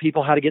show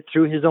people how to get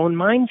through his own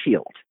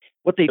minefield.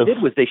 What they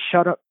did was they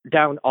shut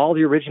down all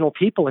the original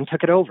people and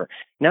took it over.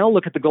 Now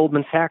look at the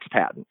Goldman Sachs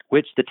patent,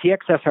 which the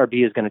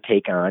TXSRB is going to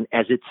take on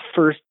as its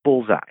first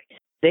bullseye.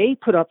 They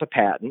put up a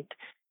patent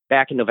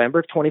back in November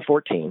of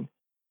 2014,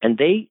 and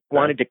they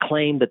wanted to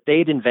claim that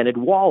they'd invented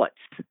wallets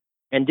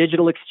and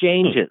digital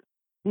exchanges.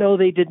 No,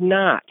 they did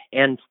not.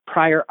 And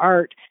prior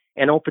art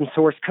and open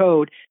source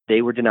code,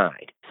 they were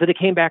denied. So they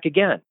came back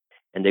again,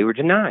 and they were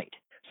denied.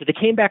 So they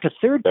came back a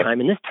third time,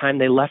 and this time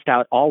they left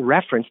out all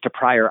reference to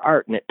prior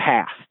art, and it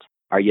passed.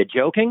 Are you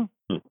joking?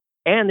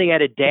 And they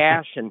added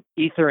Dash and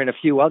Ether and a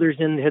few others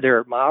into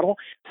their model.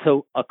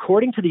 So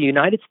according to the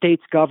United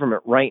States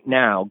government right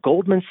now,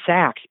 Goldman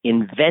Sachs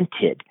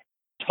invented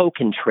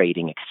token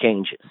trading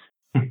exchanges.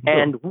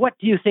 And what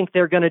do you think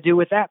they're going to do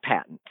with that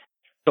patent?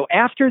 So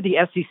after the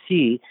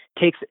SEC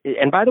takes,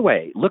 and by the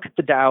way, look at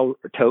the DAO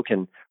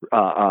token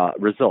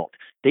result.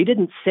 They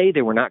didn't say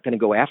they were not going to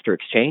go after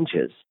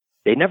exchanges.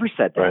 They never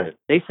said that. Right.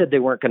 They said they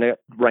weren't going to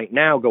right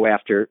now go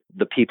after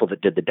the people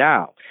that did the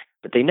DAO.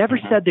 But they never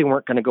said they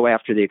weren't going to go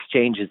after the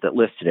exchanges that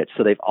listed it.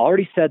 So they've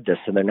already said this,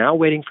 and they're now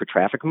waiting for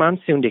traffic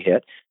monsoon to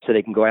hit so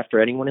they can go after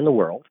anyone in the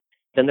world.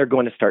 Then they're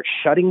going to start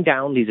shutting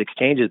down these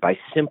exchanges by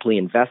simply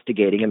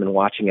investigating them and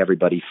watching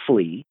everybody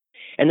flee.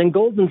 And then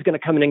Goldman's going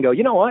to come in and go,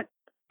 you know what?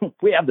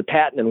 We have the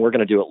patent and we're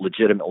going to do it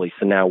legitimately.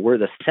 So now we're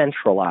the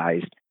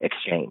centralized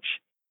exchange.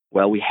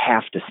 Well, we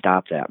have to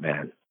stop that,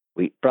 man.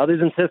 We,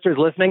 brothers and sisters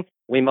listening,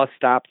 we must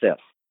stop this.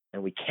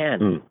 And we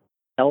can.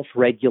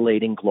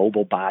 Self-regulating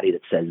global body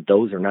that says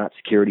those are not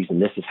securities,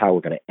 and this is how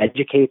we're going to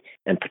educate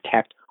and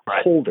protect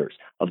holders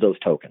of those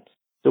tokens.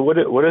 So what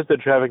is the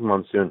traffic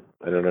monsoon?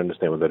 I don't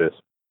understand what that is.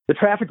 The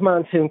traffic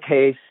monsoon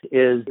case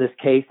is this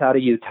case out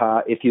of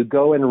Utah. If you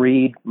go and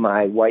read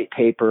my white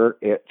paper,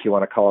 if you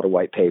want to call it a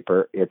white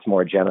paper, it's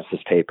more a Genesis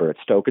paper. It's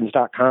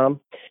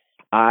tokens.com.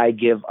 I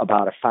give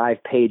about a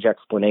 5-page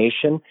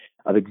explanation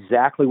of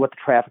exactly what the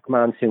traffic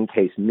monsoon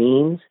case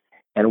means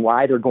and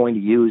why they're going to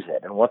use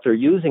it. And what they're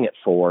using it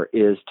for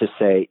is to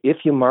say, if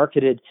you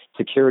marketed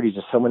securities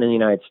to someone in the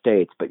United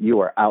States, but you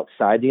are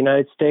outside the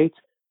United States,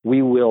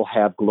 we will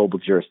have global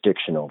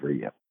jurisdiction over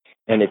you.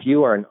 And if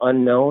you are an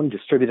unknown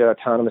distributed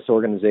autonomous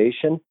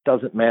organization,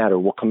 doesn't matter.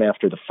 We'll come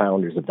after the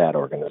founders of that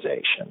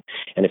organization.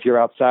 And if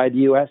you're outside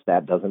the U.S.,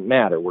 that doesn't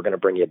matter. We're going to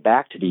bring you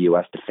back to the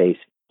U.S. to face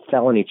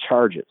felony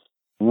charges.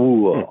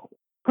 Whoa.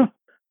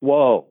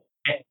 Whoa.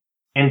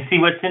 And see,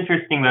 what's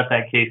interesting about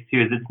that case,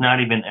 too, is it's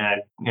not even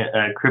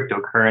a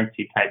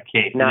cryptocurrency type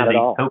case. Not at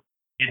all.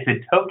 It's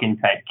a token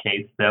type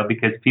case, though,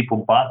 because people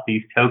bought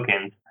these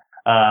tokens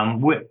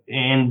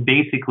and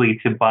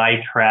basically to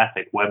buy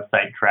traffic,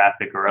 website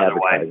traffic or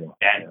otherwise,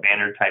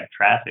 banner type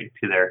traffic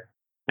to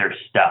their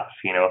stuff,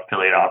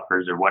 affiliate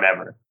offers or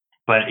whatever.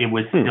 But it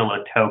was still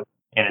a token,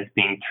 and it's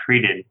being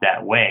treated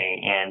that way.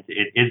 And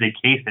it is a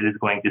case that is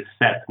going to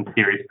set some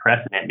serious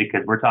precedent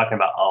because we're talking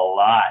about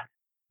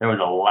there was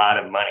a lot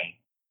of money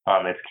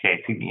on this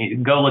case.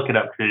 Go look it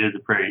up because it is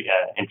a pretty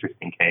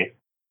interesting case,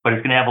 but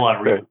it's going to have a lot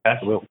of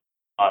repercussions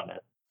on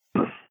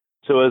this.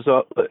 So as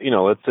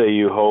let's say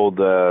you hold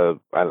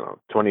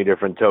 20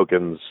 different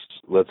tokens.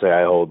 Let's say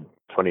I hold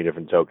 20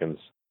 different tokens.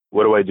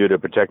 What do I do to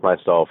protect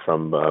myself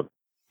from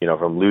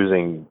from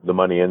losing the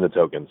money in the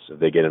tokens if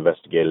they get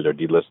investigated or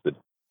delisted?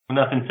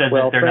 Nothing says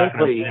that they're not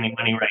going to lose any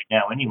money right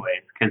now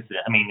anyways, because,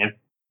 if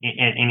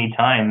at any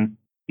time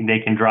they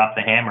can drop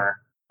the hammer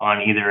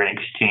on either an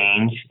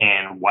exchange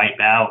and wipe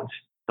out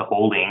the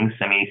holdings,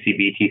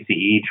 ECB,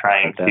 TCE,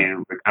 trying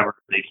to recover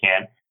if they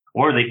can,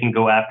 or they can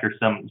go after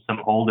some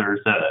holders,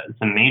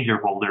 some major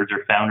holders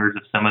or founders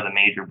of some of the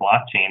major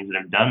blockchains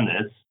that have done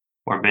this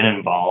or been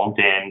involved,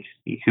 and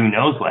who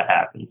knows what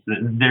happens.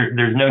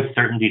 There's no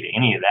certainty to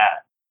any of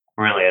that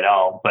really at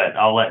all, but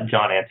I'll let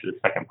John answer the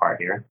second part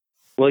here.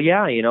 Well,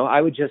 yeah,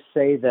 I would just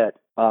say that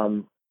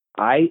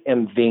I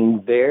am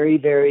being very,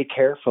 very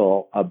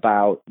careful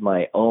about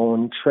my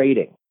own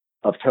trading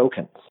of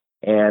tokens.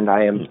 And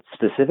I am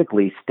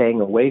specifically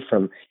staying away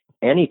from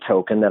any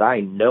token that I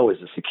know is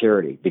a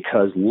security,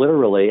 because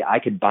literally I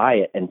could buy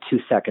it and 2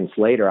 seconds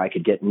later I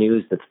could get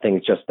news that the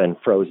thing's just been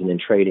frozen in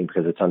trading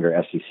because it's under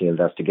SEC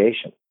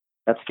investigation.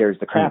 That scares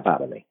the crap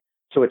out of me.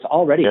 So it's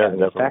already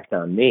having an effect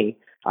on me.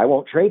 I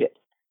won't trade it.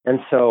 And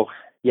so,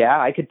 yeah,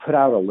 I could put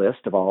out a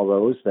list of all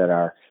those that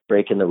are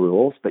breaking the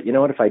rules. But you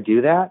know what? If I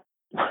do that,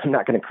 I'm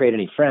not going to create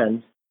any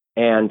friends.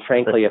 And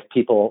frankly, if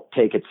people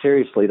take it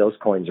seriously, those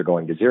coins are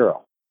going to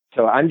zero.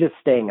 So I'm just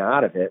staying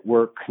out of it.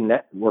 We're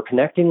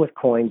connecting with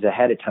coins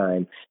ahead of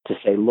time to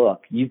say,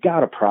 look, you've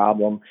got a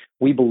problem.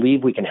 We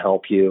believe we can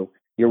help you.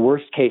 Your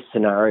worst case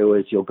scenario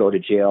is you'll go to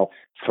jail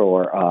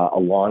for a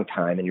long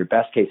time. And your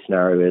best case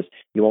scenario is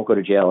you won't go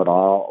to jail at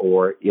all,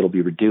 or it'll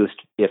be reduced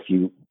if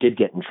you did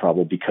get in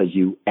trouble because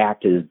you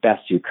acted as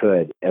best you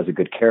could as a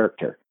good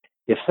character.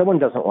 If someone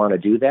doesn't want to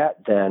do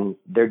that, then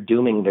they're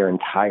dooming their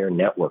entire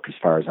network as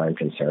far as I'm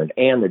concerned,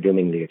 and they're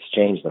dooming the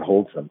exchange that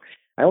holds them.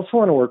 I also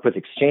want to work with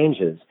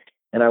exchanges,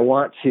 and I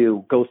want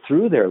to go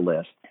through their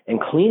list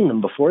and clean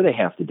them before they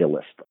have to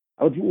delist them.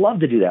 I would love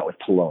to do that with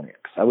Poloniex.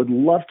 I would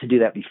love to do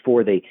that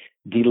before they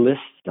delist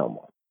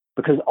someone.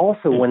 Because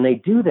also when they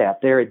do that,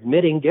 they're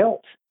admitting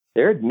guilt.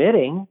 They're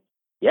admitting,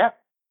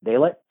 they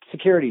let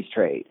securities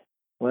trade.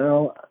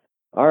 Well,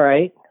 all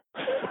right,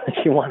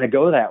 if you want to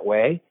go that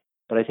way.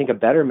 But I think a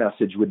better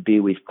message would be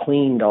we've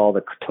cleaned all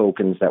the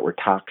tokens that were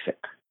toxic.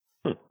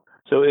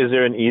 So is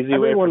there an easy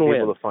way for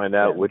people to find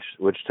out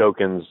which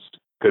tokens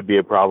could be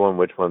a problem,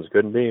 which ones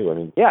couldn't be?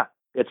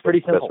 It's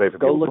pretty simple.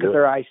 Go look at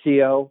their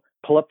ICO,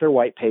 pull up their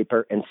white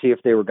paper, and see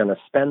if they were going to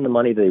spend the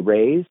money they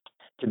raised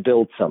to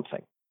build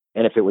something.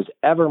 And if it was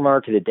ever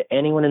marketed to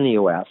anyone in the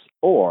U.S.,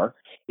 or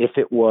if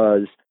it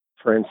was,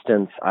 for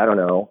instance, I don't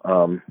know,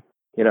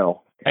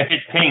 if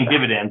it's paying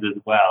dividends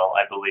as well,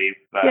 I believe.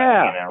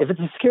 If it's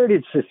a security,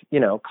 it's just,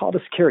 called a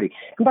security.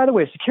 And by the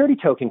way, a security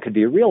token could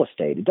be real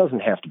estate. It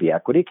doesn't have to be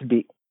equity. It could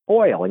be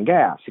oil and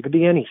gas. It could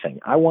be anything.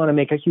 I want to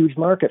make a huge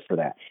market for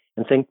that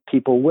and think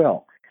people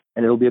will,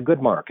 and it'll be a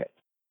good market.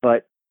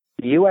 But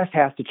the U.S.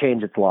 has to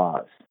change its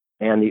laws.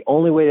 And the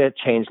only way to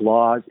change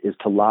laws is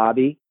to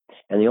lobby.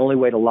 And the only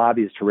way to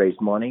lobby is to raise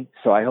money.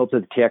 So I hope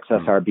that the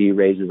TXSRB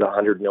raises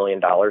 $100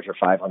 million or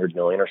 $500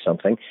 million or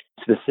something,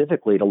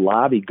 specifically to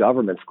lobby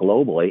governments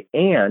globally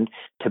and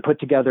to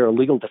put together a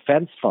legal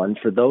defense fund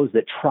for those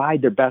that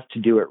tried their best to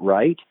do it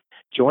right,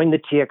 join the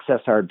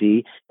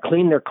TXSRB,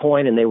 clean their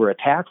coin, and they were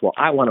attacked. Well,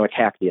 I want to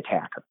attack the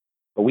attacker.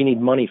 But we need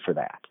money for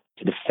that,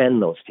 to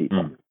defend those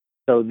people.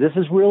 So this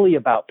is really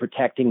about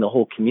protecting the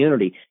whole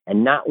community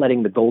and not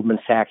letting the Goldman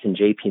Sachs and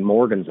JP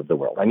Morgans of the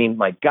world. I mean,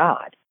 my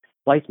God.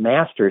 Blythe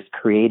Masters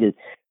created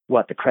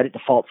the credit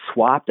default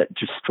swap that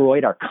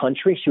destroyed our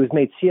country. She was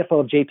made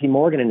CFO of JP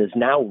Morgan and is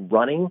now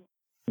running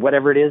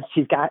whatever it is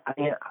she's got.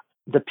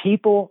 The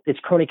people, it's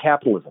crony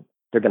capitalism.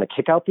 They're going to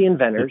kick out the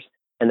inventors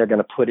and they're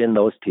going to put in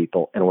those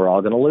people, and we're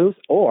all going to lose,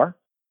 or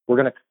we're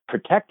going to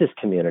protect this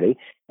community,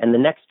 and the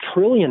next $1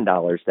 trillion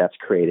that's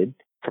created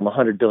from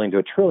 $100 billion to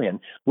 $1 trillion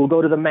will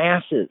go to the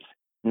masses,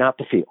 not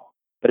the few.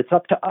 But it's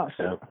up to us.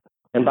 Yeah.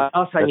 And by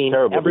us, I mean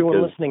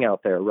everyone listening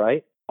out there,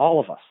 right? All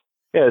of us.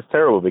 Yeah, it's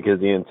terrible because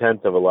the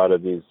intent of a lot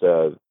of these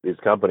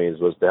companies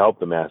was to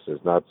help the masses,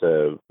 not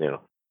to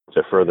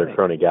further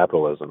crony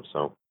capitalism.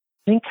 So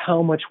think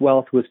how much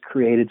wealth was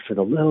created for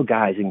the little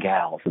guys and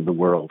gals of the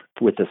world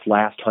with this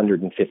last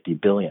 150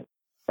 billion.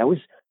 That was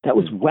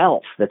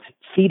wealth that's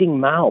feeding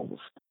mouths.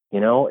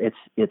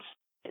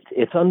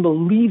 It's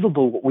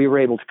unbelievable what we were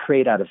able to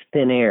create out of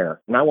thin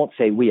air. And I won't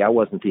say I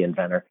wasn't the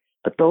inventor,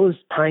 but those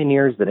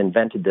pioneers that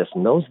invented this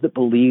and those that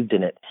believed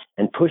in it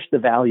and pushed the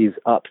values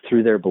up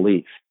through their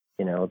belief.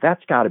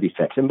 That's got to be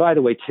fixed. And by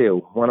the way,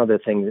 too, one other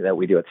thing that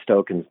we do at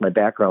Stokens, my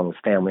background was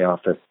family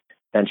office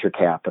venture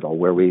capital,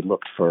 where we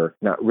looked for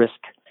not risk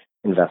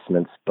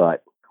investments,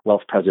 but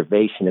wealth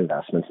preservation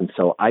investments. And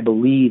so I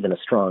believe in a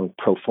strong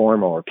pro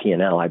forma or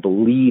P&L. I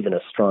believe in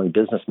a strong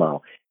business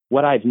model.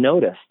 What I've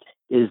noticed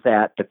is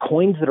that the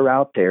coins that are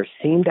out there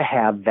seem to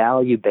have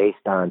value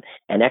based on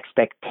an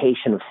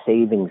expectation of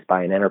savings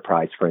by an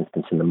enterprise, for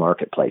instance, in the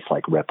marketplace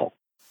like Ripple.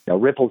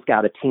 Ripple's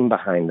got a team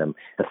behind them.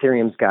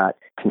 Ethereum's got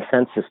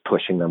Consensus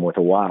pushing them with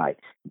a Y.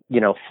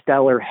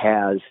 Stellar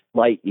has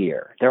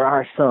Lightyear. There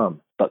are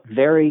some, but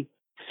very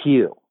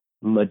few.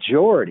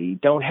 Majority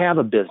don't have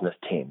a business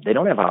team. They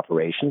don't have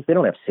operations. They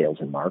don't have sales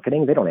and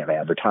marketing. They don't have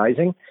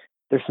advertising.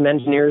 There's some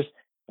engineers,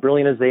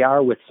 brilliant as they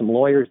are, with some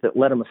lawyers that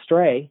led them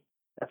astray.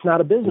 That's not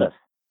a business.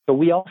 So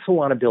we also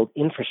want to build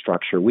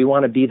infrastructure. We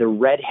want to be the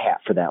Red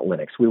Hat for that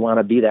Linux. We want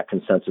to be that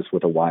Consensus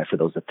with a Y for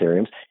those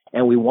Ethereums.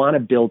 And we want to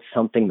build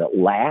something that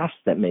lasts,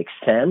 that makes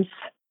sense,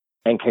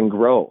 and can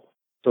grow.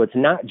 So it's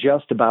not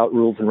just about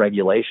rules and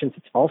regulations.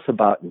 It's also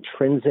about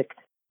intrinsic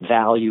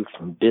value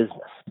from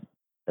business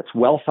that's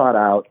well thought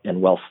out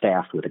and well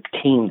staffed with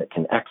a team that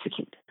can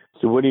execute.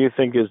 So what do you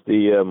think is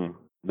the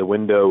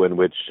window in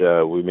which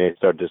we may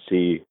start to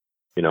see,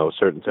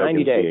 certain tokens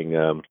 90 days.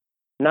 being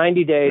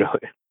 90 days.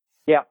 Really?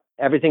 Yeah,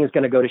 everything's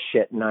going to go to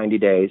shit in 90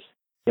 days.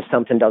 If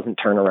something doesn't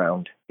turn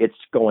around, it's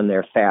going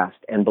there fast.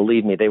 And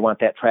believe me, they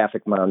want that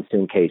traffic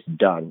monsoon case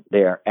done.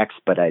 They are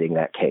expediting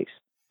that case.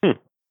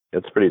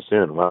 That's pretty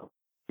soon. Wow.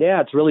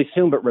 Yeah, it's really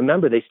soon. But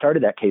remember, they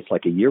started that case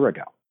like a year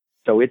ago.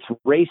 So it's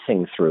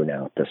racing through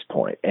now at this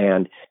point.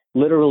 And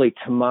literally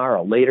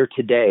tomorrow, later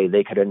today,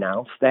 they could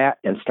announce that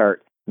and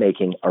start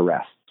making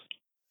arrests.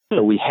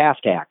 So we have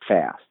to act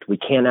fast. We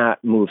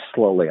cannot move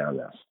slowly on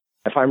this.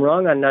 If I'm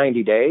wrong on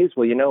 90 days,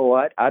 well, you know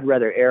what? I'd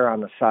rather err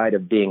on the side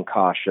of being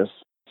cautious.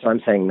 So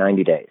I'm saying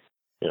 90 days.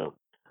 Yeah.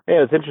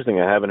 Yeah, it's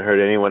interesting. I haven't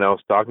heard anyone else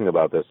talking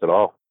about this at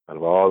all, out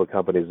of all the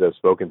companies I've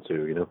spoken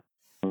to,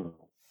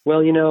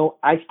 Well,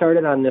 I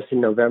started on this in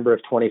November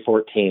of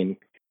 2014,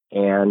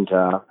 and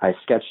I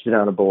sketched it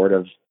on a board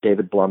of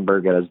David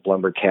Blumberg at his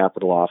Blumberg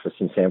Capital office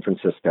in San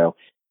Francisco.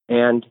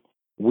 And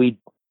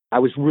I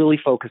was really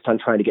focused on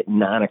trying to get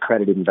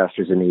non-accredited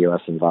investors in the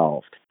U.S.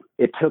 involved.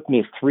 It took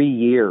me 3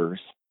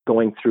 years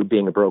going through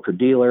being a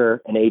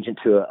broker-dealer, an agent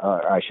to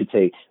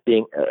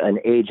being an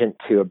agent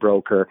to a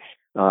broker,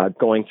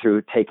 going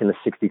through taking the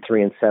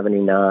 63 and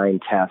 79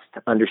 test,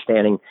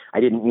 understanding I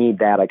didn't need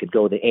that. I could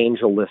go the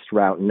angel list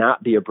route,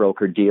 not be a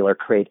broker-dealer,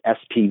 create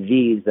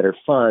SPVs that are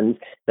funds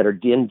that are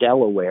in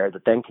Delaware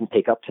that then can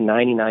take up to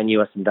 99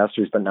 U.S.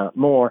 investors but not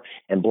more,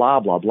 and blah,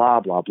 blah, blah,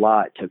 blah,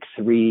 blah. It took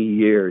 3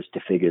 years to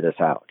figure this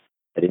out.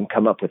 I didn't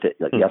come up with it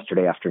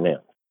yesterday afternoon,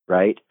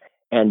 right?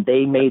 And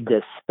they made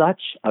this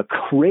such a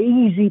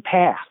crazy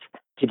path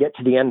to get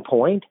to the end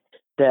point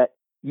that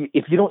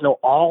if you don't know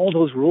all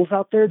those rules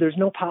out there, there's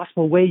no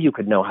possible way you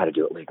could know how to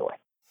do it legally.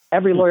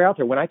 Every lawyer out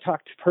there, when I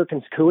talk to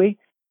Perkins Coie,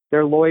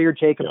 their lawyer,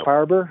 Jacob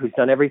Farber, who's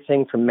done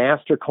everything from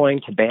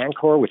Mastercoin to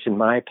Bancor, which in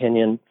my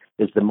opinion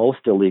is the most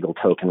illegal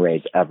token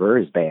raise ever,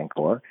 is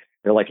Bancor.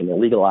 They're like an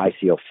illegal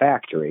ICO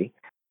factory.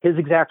 His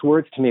exact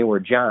words to me were,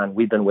 John,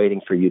 we've been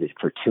waiting for you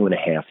for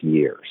 2.5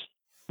 years.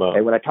 Wow.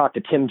 Okay, when I talked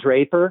to Tim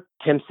Draper,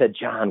 Tim said,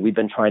 John, we've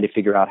been trying to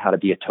figure out how to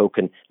be a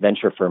token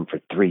venture firm for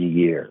 3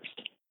 years.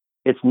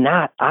 It's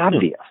not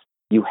obvious.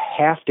 You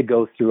have to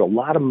go through a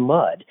lot of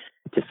mud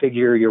to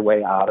figure your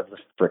way out of the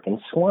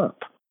frickin' swamp.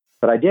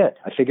 But I did.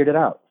 I figured it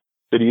out.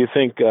 So do you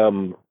think,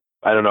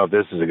 I don't know if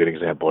this is a good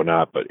example or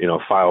not, but,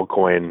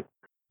 Filecoin,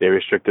 they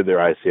restricted their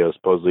ICO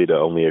supposedly to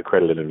only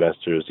accredited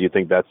investors. Do you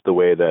think that's the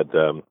way that,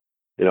 ICOs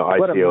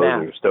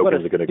or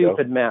tokens are going to go? What a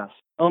stupid mess.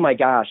 Oh, my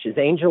gosh. Is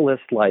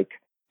AngelList,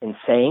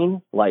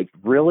 insane?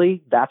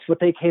 Really? That's what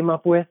they came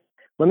up with?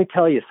 Let me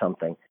tell you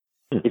something.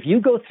 If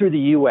you go through the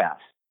U.S.,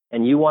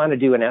 and you want to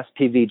do an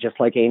SPV just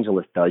like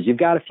AngelList does, you've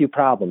got a few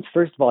problems.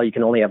 First of all, you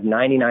can only have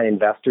 99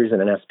 investors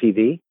in an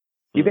SPV.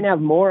 You can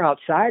have more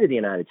outside of the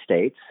United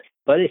States,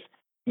 but if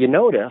you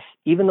notice,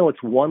 even though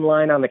it's one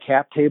line on the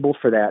cap table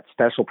for that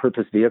special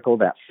purpose vehicle,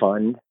 that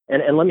fund,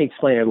 and let me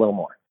explain it a little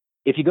more.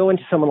 If you go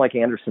into someone like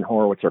Anderson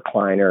Horowitz or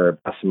Kleiner or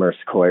Bessemer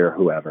Sequoia or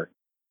whoever,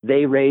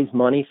 they raise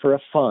money for a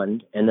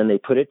fund and then they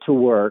put it to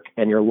work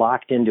and you're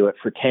locked into it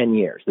for 10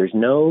 years. There's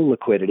no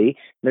liquidity.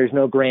 There's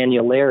no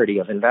granularity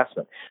of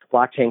investment.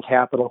 Blockchain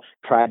Capital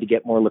tried to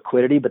get more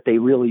liquidity, but they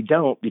really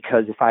don't,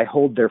 because if I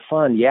hold their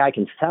fund, I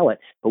can sell it.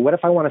 But what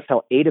if I want to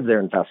sell 8 of their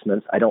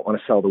investments? I don't want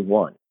to sell the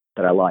one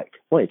that I like.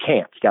 Well, you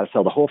can't. You got to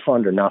sell the whole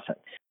fund or nothing.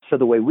 So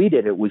the way we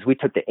did it was we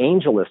took the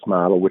AngelList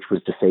model, which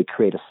was to say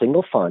create a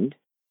single fund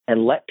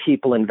and let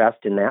people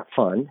invest in that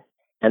fund,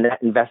 and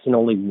that invests in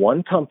only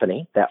one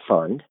company, that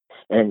fund,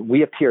 and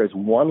we appear as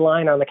one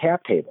line on the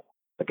cap table.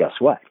 But guess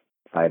what?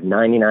 If I have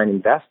 99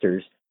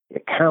 investors,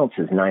 it counts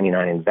as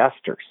 99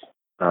 investors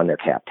on their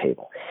cap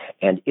table.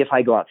 And if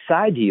I go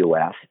outside the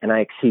U.S. and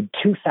I exceed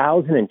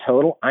 2,000 in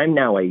total, I'm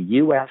now a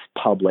U.S.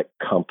 public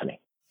company.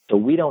 So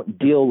we don't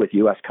deal with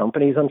U.S.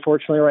 companies,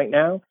 unfortunately, right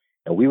now,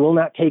 and we will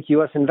not take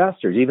U.S.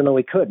 investors, even though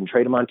we could, and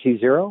trade them on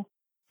T0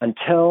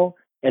 until,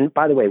 and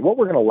by the way, what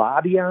we're going to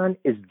lobby on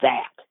is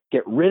that.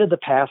 Get rid of the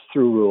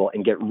pass-through rule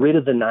and get rid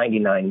of the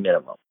 99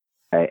 minimum.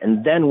 Okay?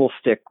 And then we'll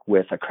stick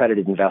with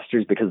accredited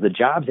investors, because the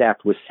Jobs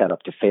Act was set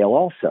up to fail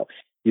also.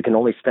 You can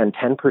only spend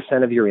 10%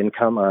 of your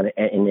income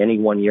in any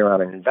 1 year on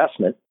an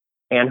investment.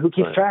 And who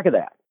keeps track of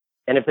that?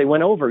 And if they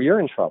went over, you're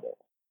in trouble.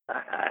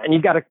 And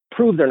you've got to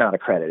prove they're not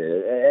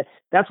accredited.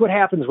 That's what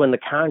happens when the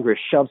Congress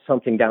shoves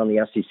something down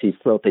the SEC's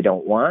throat they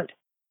don't want.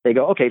 They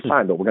go, okay,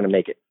 fine, but we're going to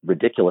make it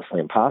ridiculously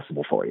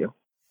impossible for you.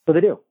 So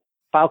they do.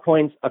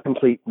 Filecoin's a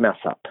complete mess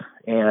up.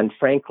 And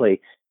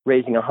frankly,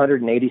 raising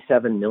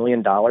 $187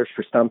 million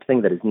for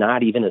something that is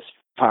not even as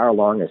far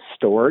along as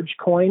Storj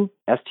Coin,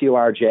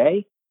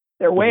 STORJ,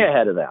 they're way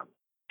ahead of them.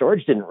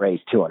 Storj didn't raise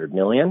 $200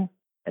 million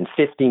and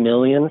 $50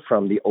 million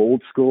from the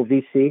old school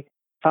VC.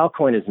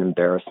 Filecoin is an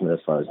embarrassment as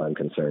far as I'm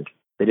concerned.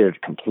 They did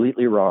it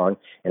completely wrong.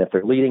 And if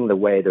they're leading the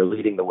way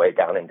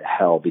down into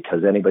hell,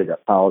 because anybody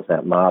that follows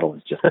that model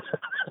is just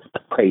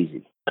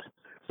crazy.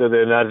 So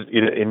they're not,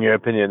 in your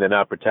opinion, they're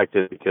not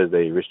protected because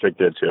they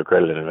restricted it to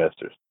accredited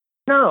investors?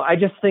 No, I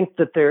just think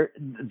that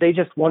they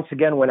just once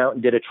again went out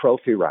and did a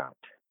trophy round.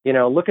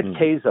 Look at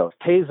Tezos.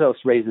 Tezos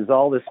raises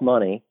all this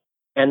money,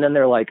 and then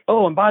they're like,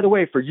 oh, and by the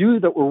way, for you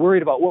that were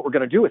worried about what we're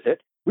going to do with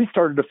it, we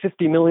started a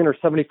 $50 million or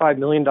 $75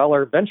 million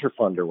venture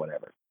fund or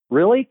whatever.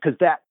 Really? Because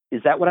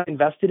is that what I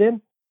invested in?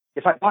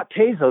 If I bought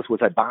Tezos, was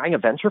I buying a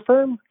venture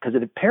firm? Because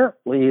it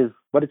apparently is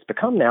what it's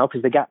become now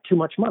because they got too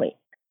much money.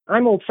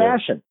 I'm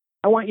old-fashioned.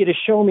 I want you to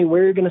show me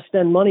where you're going to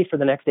spend money for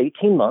the next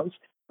 18 months.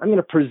 I'm going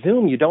to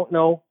presume you don't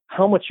know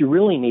how much you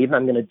really need, and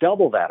I'm going to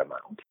double that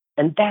amount.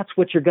 And that's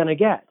what you're going to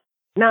get.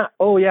 Not,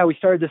 oh, yeah, we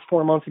started this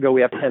 4 months ago.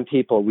 We have 10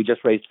 people. We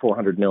just raised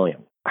 $400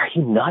 million. Are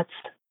you nuts?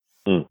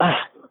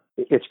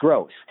 It's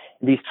gross.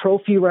 These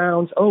trophy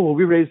rounds, oh, well,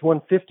 we raised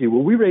 150.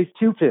 Well, we raised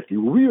 250.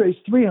 Well, we raised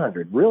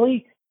 300.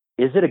 Really?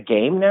 Is it a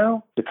game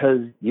now? Because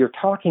you're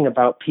talking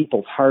about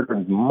people's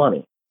hard-earned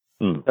money.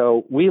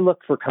 So we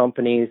look for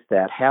companies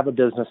that have a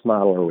business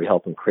model, or we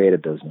help them create a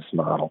business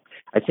model.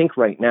 I think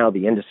right now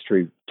the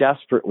industry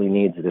desperately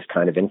needs this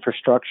kind of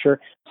infrastructure,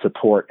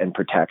 support, and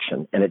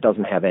protection, and it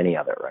doesn't have any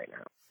of it right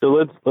now. So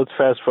let's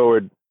fast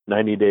forward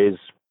 90 days.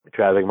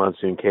 Traffic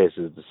monsoon case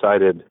is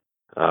decided.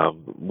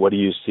 What do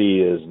you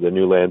see as the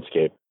new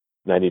landscape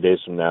 90 days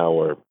from now,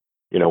 or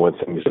when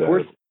things are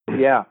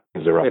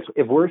up?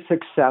 If we're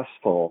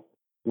successful,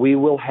 we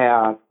will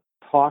have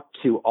talked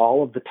to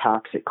all of the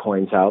toxic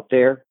coins out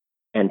there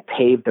and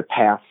pave the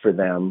path for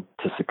them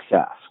to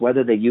success.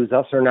 Whether they use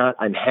us or not,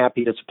 I'm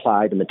happy to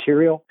supply the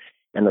material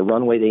and the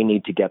runway they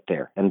need to get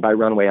there. And by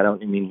runway, I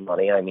don't mean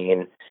money. I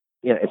mean,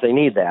 if they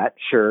need that,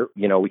 sure,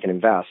 we can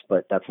invest,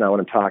 but that's not what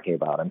I'm talking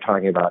about. I'm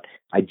talking about,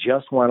 I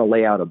just want to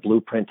lay out a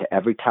blueprint to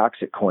every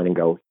toxic coin and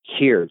go,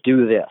 here,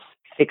 do this,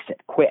 fix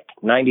it, quick,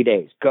 90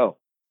 days, go.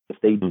 If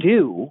they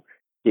do,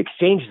 the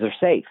exchanges are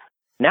safe.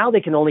 Now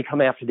they can only come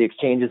after the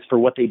exchanges for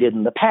what they did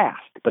in the past.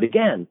 But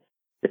again,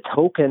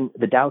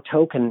 the Dow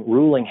token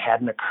ruling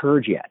hadn't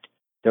occurred yet.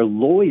 Their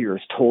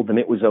lawyers told them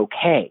it was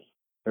okay.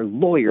 Their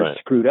lawyers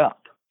screwed up.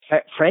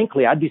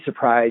 Frankly, I'd be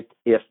surprised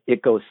if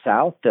it goes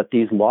south that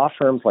these law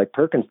firms like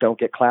Perkins don't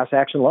get class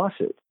action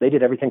lawsuits. They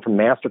did everything from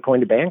Mastercoin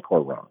to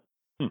Bancor wrong.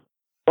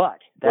 But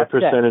what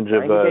percentage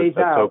of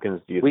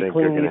tokens do you think are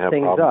going to have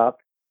problems? Up.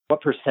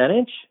 What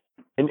percentage?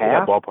 In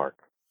that ballpark,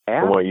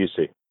 from what you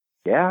see.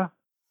 Yeah,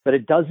 but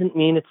it doesn't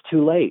mean it's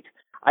too late.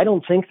 I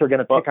don't think they're going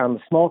to pick on the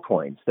small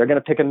coins. They're going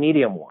to pick a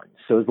medium one.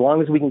 So as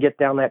long as we can get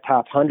down that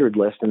top 100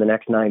 list in the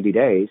next 90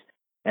 days,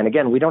 and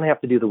again, we don't have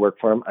to do the work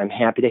for them. I'm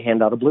happy to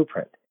hand out a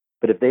blueprint.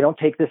 But if they don't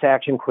take this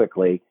action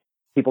quickly,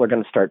 people are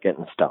going to start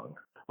getting stung.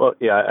 Well,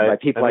 yeah. By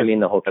people, I mean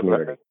the whole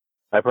community.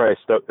 I probably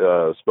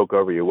spoke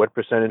over you. What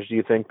percentage do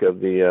you think of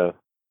the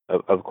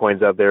of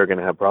coins out there are going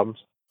to have problems?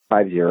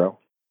 50.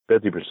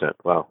 50%.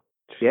 Wow.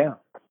 Yeah.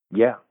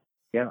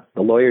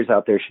 The lawyers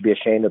out there should be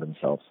ashamed of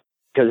themselves.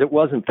 Because it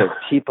wasn't the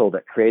people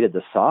that created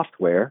the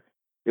software.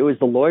 It was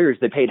the lawyers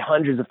that paid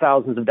hundreds of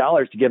thousands of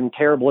dollars to give them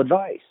terrible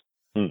advice.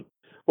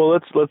 Well,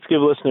 let's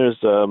give listeners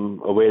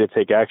a way to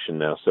take action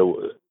now.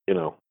 So,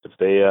 if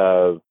they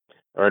are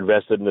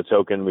invested in the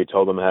token, we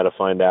told them how to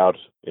find out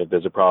if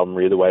there's a problem,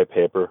 read the white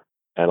paper,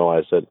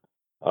 analyze it.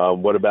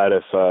 What about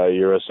if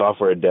you're a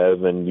software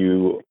dev and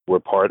you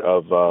were part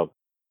of,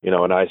 an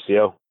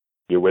ICO?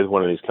 You're with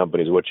one of these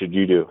companies. What should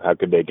you do? How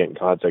could they get in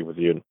contact with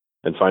you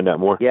and find out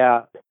more?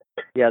 Yeah,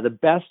 the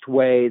best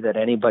way that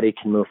anybody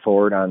can move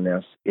forward on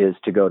this is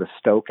to go to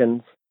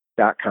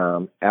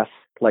Stokens.com, S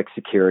like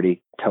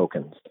security,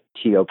 tokens,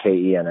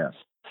 Tokens,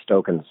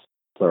 Stokens,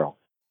 plural,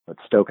 but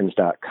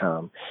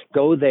Stokens.com.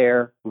 Go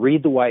there,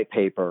 read the white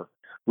paper,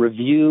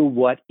 review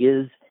what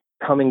is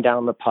coming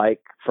down the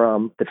pike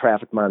from the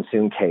traffic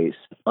monsoon case,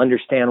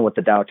 understand what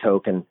the Dow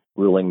token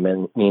ruling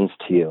means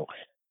to you.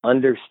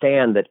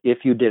 Understand that if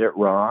you did it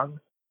wrong,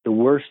 the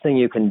worst thing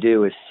you can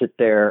do is sit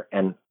there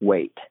and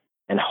wait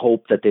and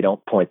hope that they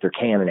don't point their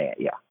cannon at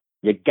you.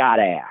 You got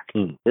to act.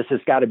 This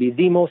has got to be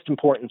the most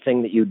important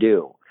thing that you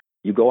do.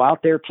 You go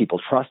out there, people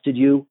trusted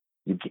you.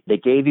 They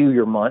gave you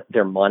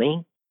their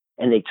money,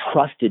 and they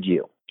trusted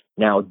you.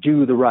 Now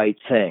do the right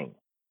thing.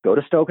 Go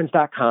to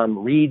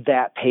Stokens.com, read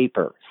that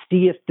paper,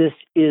 see if this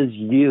is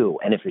you.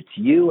 And if it's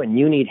you and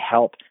you need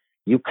help,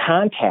 you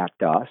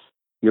contact us,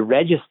 you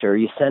register,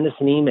 you send us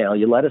an email,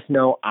 you let us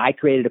know, I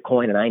created a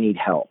coin and I need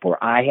help,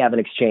 or I have an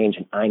exchange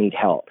and I need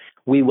help.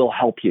 We will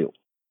help you.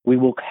 We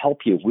will help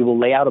you. We will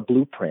lay out a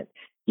blueprint.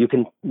 You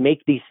can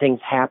make these things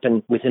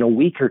happen within a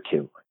week or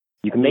two.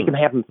 You can make them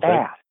happen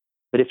fast.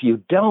 But if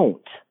you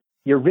don't,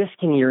 you're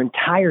risking your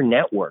entire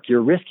network.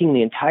 You're risking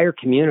the entire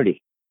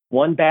community.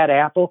 One bad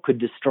apple could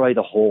destroy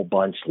the whole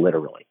bunch,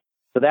 literally.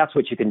 So that's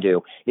what you can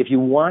do. If you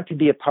want to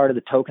be a part of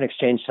the token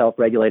exchange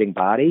self-regulating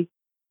body,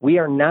 we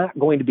are not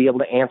going to be able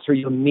to answer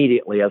you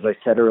immediately, as I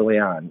said early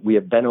on. We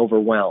have been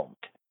overwhelmed.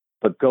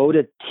 But go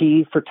to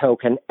T for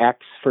token, X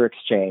for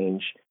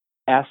exchange,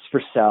 S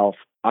for self,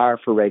 R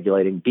for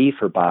regulating, B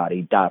for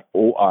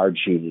body.org,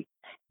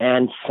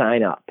 and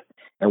sign up.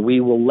 And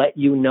we will let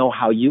you know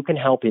how you can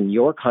help in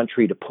your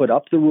country to put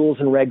up the rules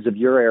and regs of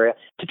your area,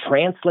 to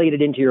translate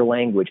it into your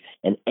language,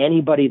 and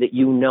anybody that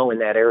you know in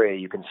that area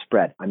you can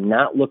spread. I'm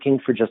not looking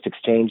for just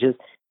exchanges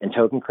and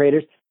token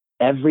creators.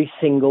 Every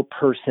single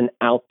person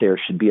out there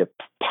should be a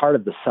part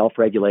of the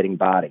self-regulating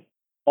body.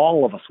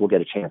 All of us will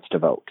get a chance to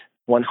vote.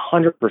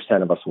 100%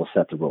 of us will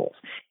set the rules.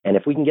 And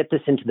if we can get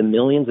this into the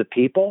millions of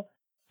people,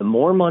 the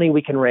more money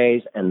we can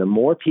raise and the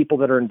more people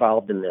that are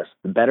involved in this,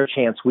 the better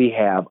chance we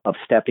have of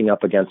stepping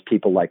up against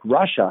people like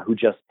Russia, who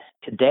just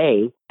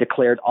today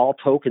declared all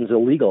tokens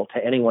illegal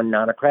to anyone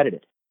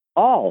non-accredited.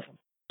 All of them.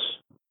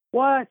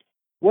 What?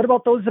 What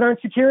about those that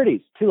aren't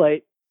securities? Too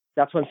late.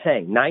 That's what I'm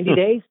saying. 90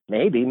 days?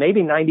 Maybe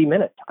 90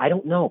 minutes. I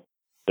don't know.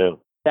 Yeah.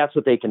 That's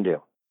what they can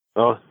do.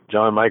 Well,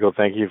 John and Michael,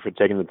 thank you for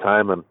taking the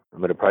time. I'm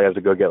going to probably have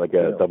to go get like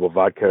a double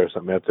vodka or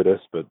something after this,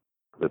 but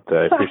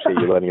I appreciate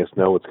you letting us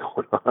know what's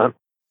going on.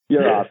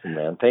 You're awesome,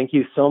 man. Thank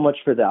you so much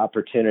for the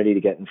opportunity to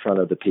get in front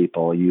of the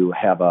people. You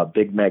have a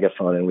big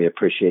megaphone, and we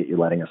appreciate you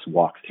letting us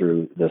walk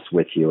through this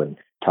with you and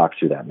talk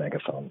through that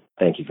megaphone.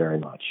 Thank you very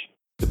much.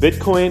 The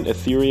Bitcoin,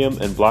 Ethereum,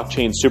 and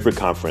Blockchain Super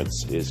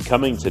Conference is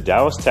coming to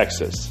Dallas,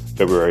 Texas,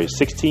 February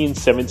 16,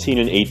 17,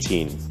 and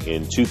 18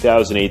 in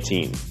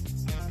 2018.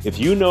 If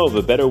you know of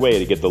a better way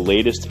to get the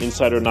latest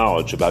insider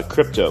knowledge about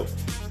crypto,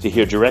 to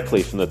hear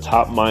directly from the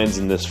top minds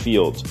in this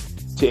field,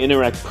 to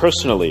interact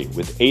personally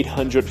with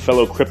 800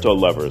 fellow crypto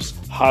lovers,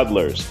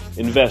 hodlers,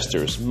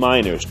 investors,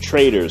 miners,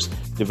 traders,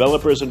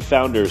 developers, and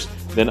founders,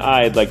 then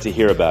I'd like to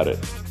hear about it.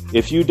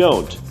 If you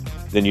don't,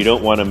 then you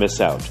don't want to miss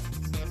out.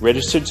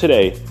 Register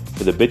today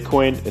for the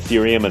Bitcoin,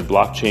 Ethereum, and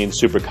Blockchain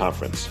Super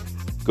Conference.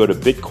 Go to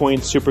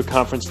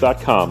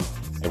bitcoinsuperconference.com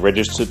and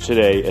register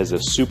today as a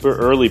super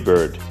early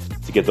bird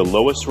to get the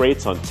lowest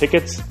rates on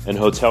tickets and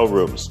hotel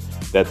rooms.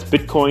 That's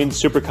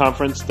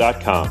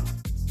bitcoinsuperconference.com.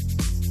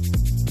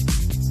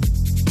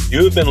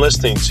 You have been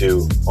listening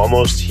to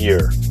Almost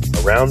Here,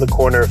 Around the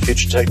Corner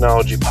Future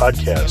Technology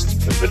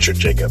podcast with Richard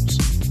Jacobs.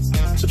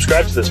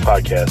 Subscribe to this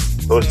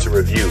podcast, post a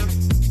review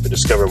to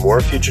discover more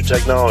future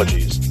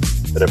technologies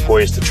that are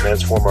poised to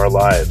transform our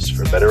lives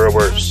for better or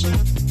worse,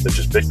 such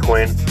as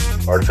Bitcoin,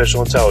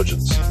 artificial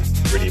intelligence,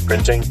 3D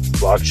printing,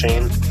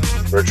 blockchain,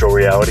 virtual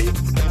reality,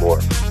 and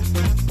more.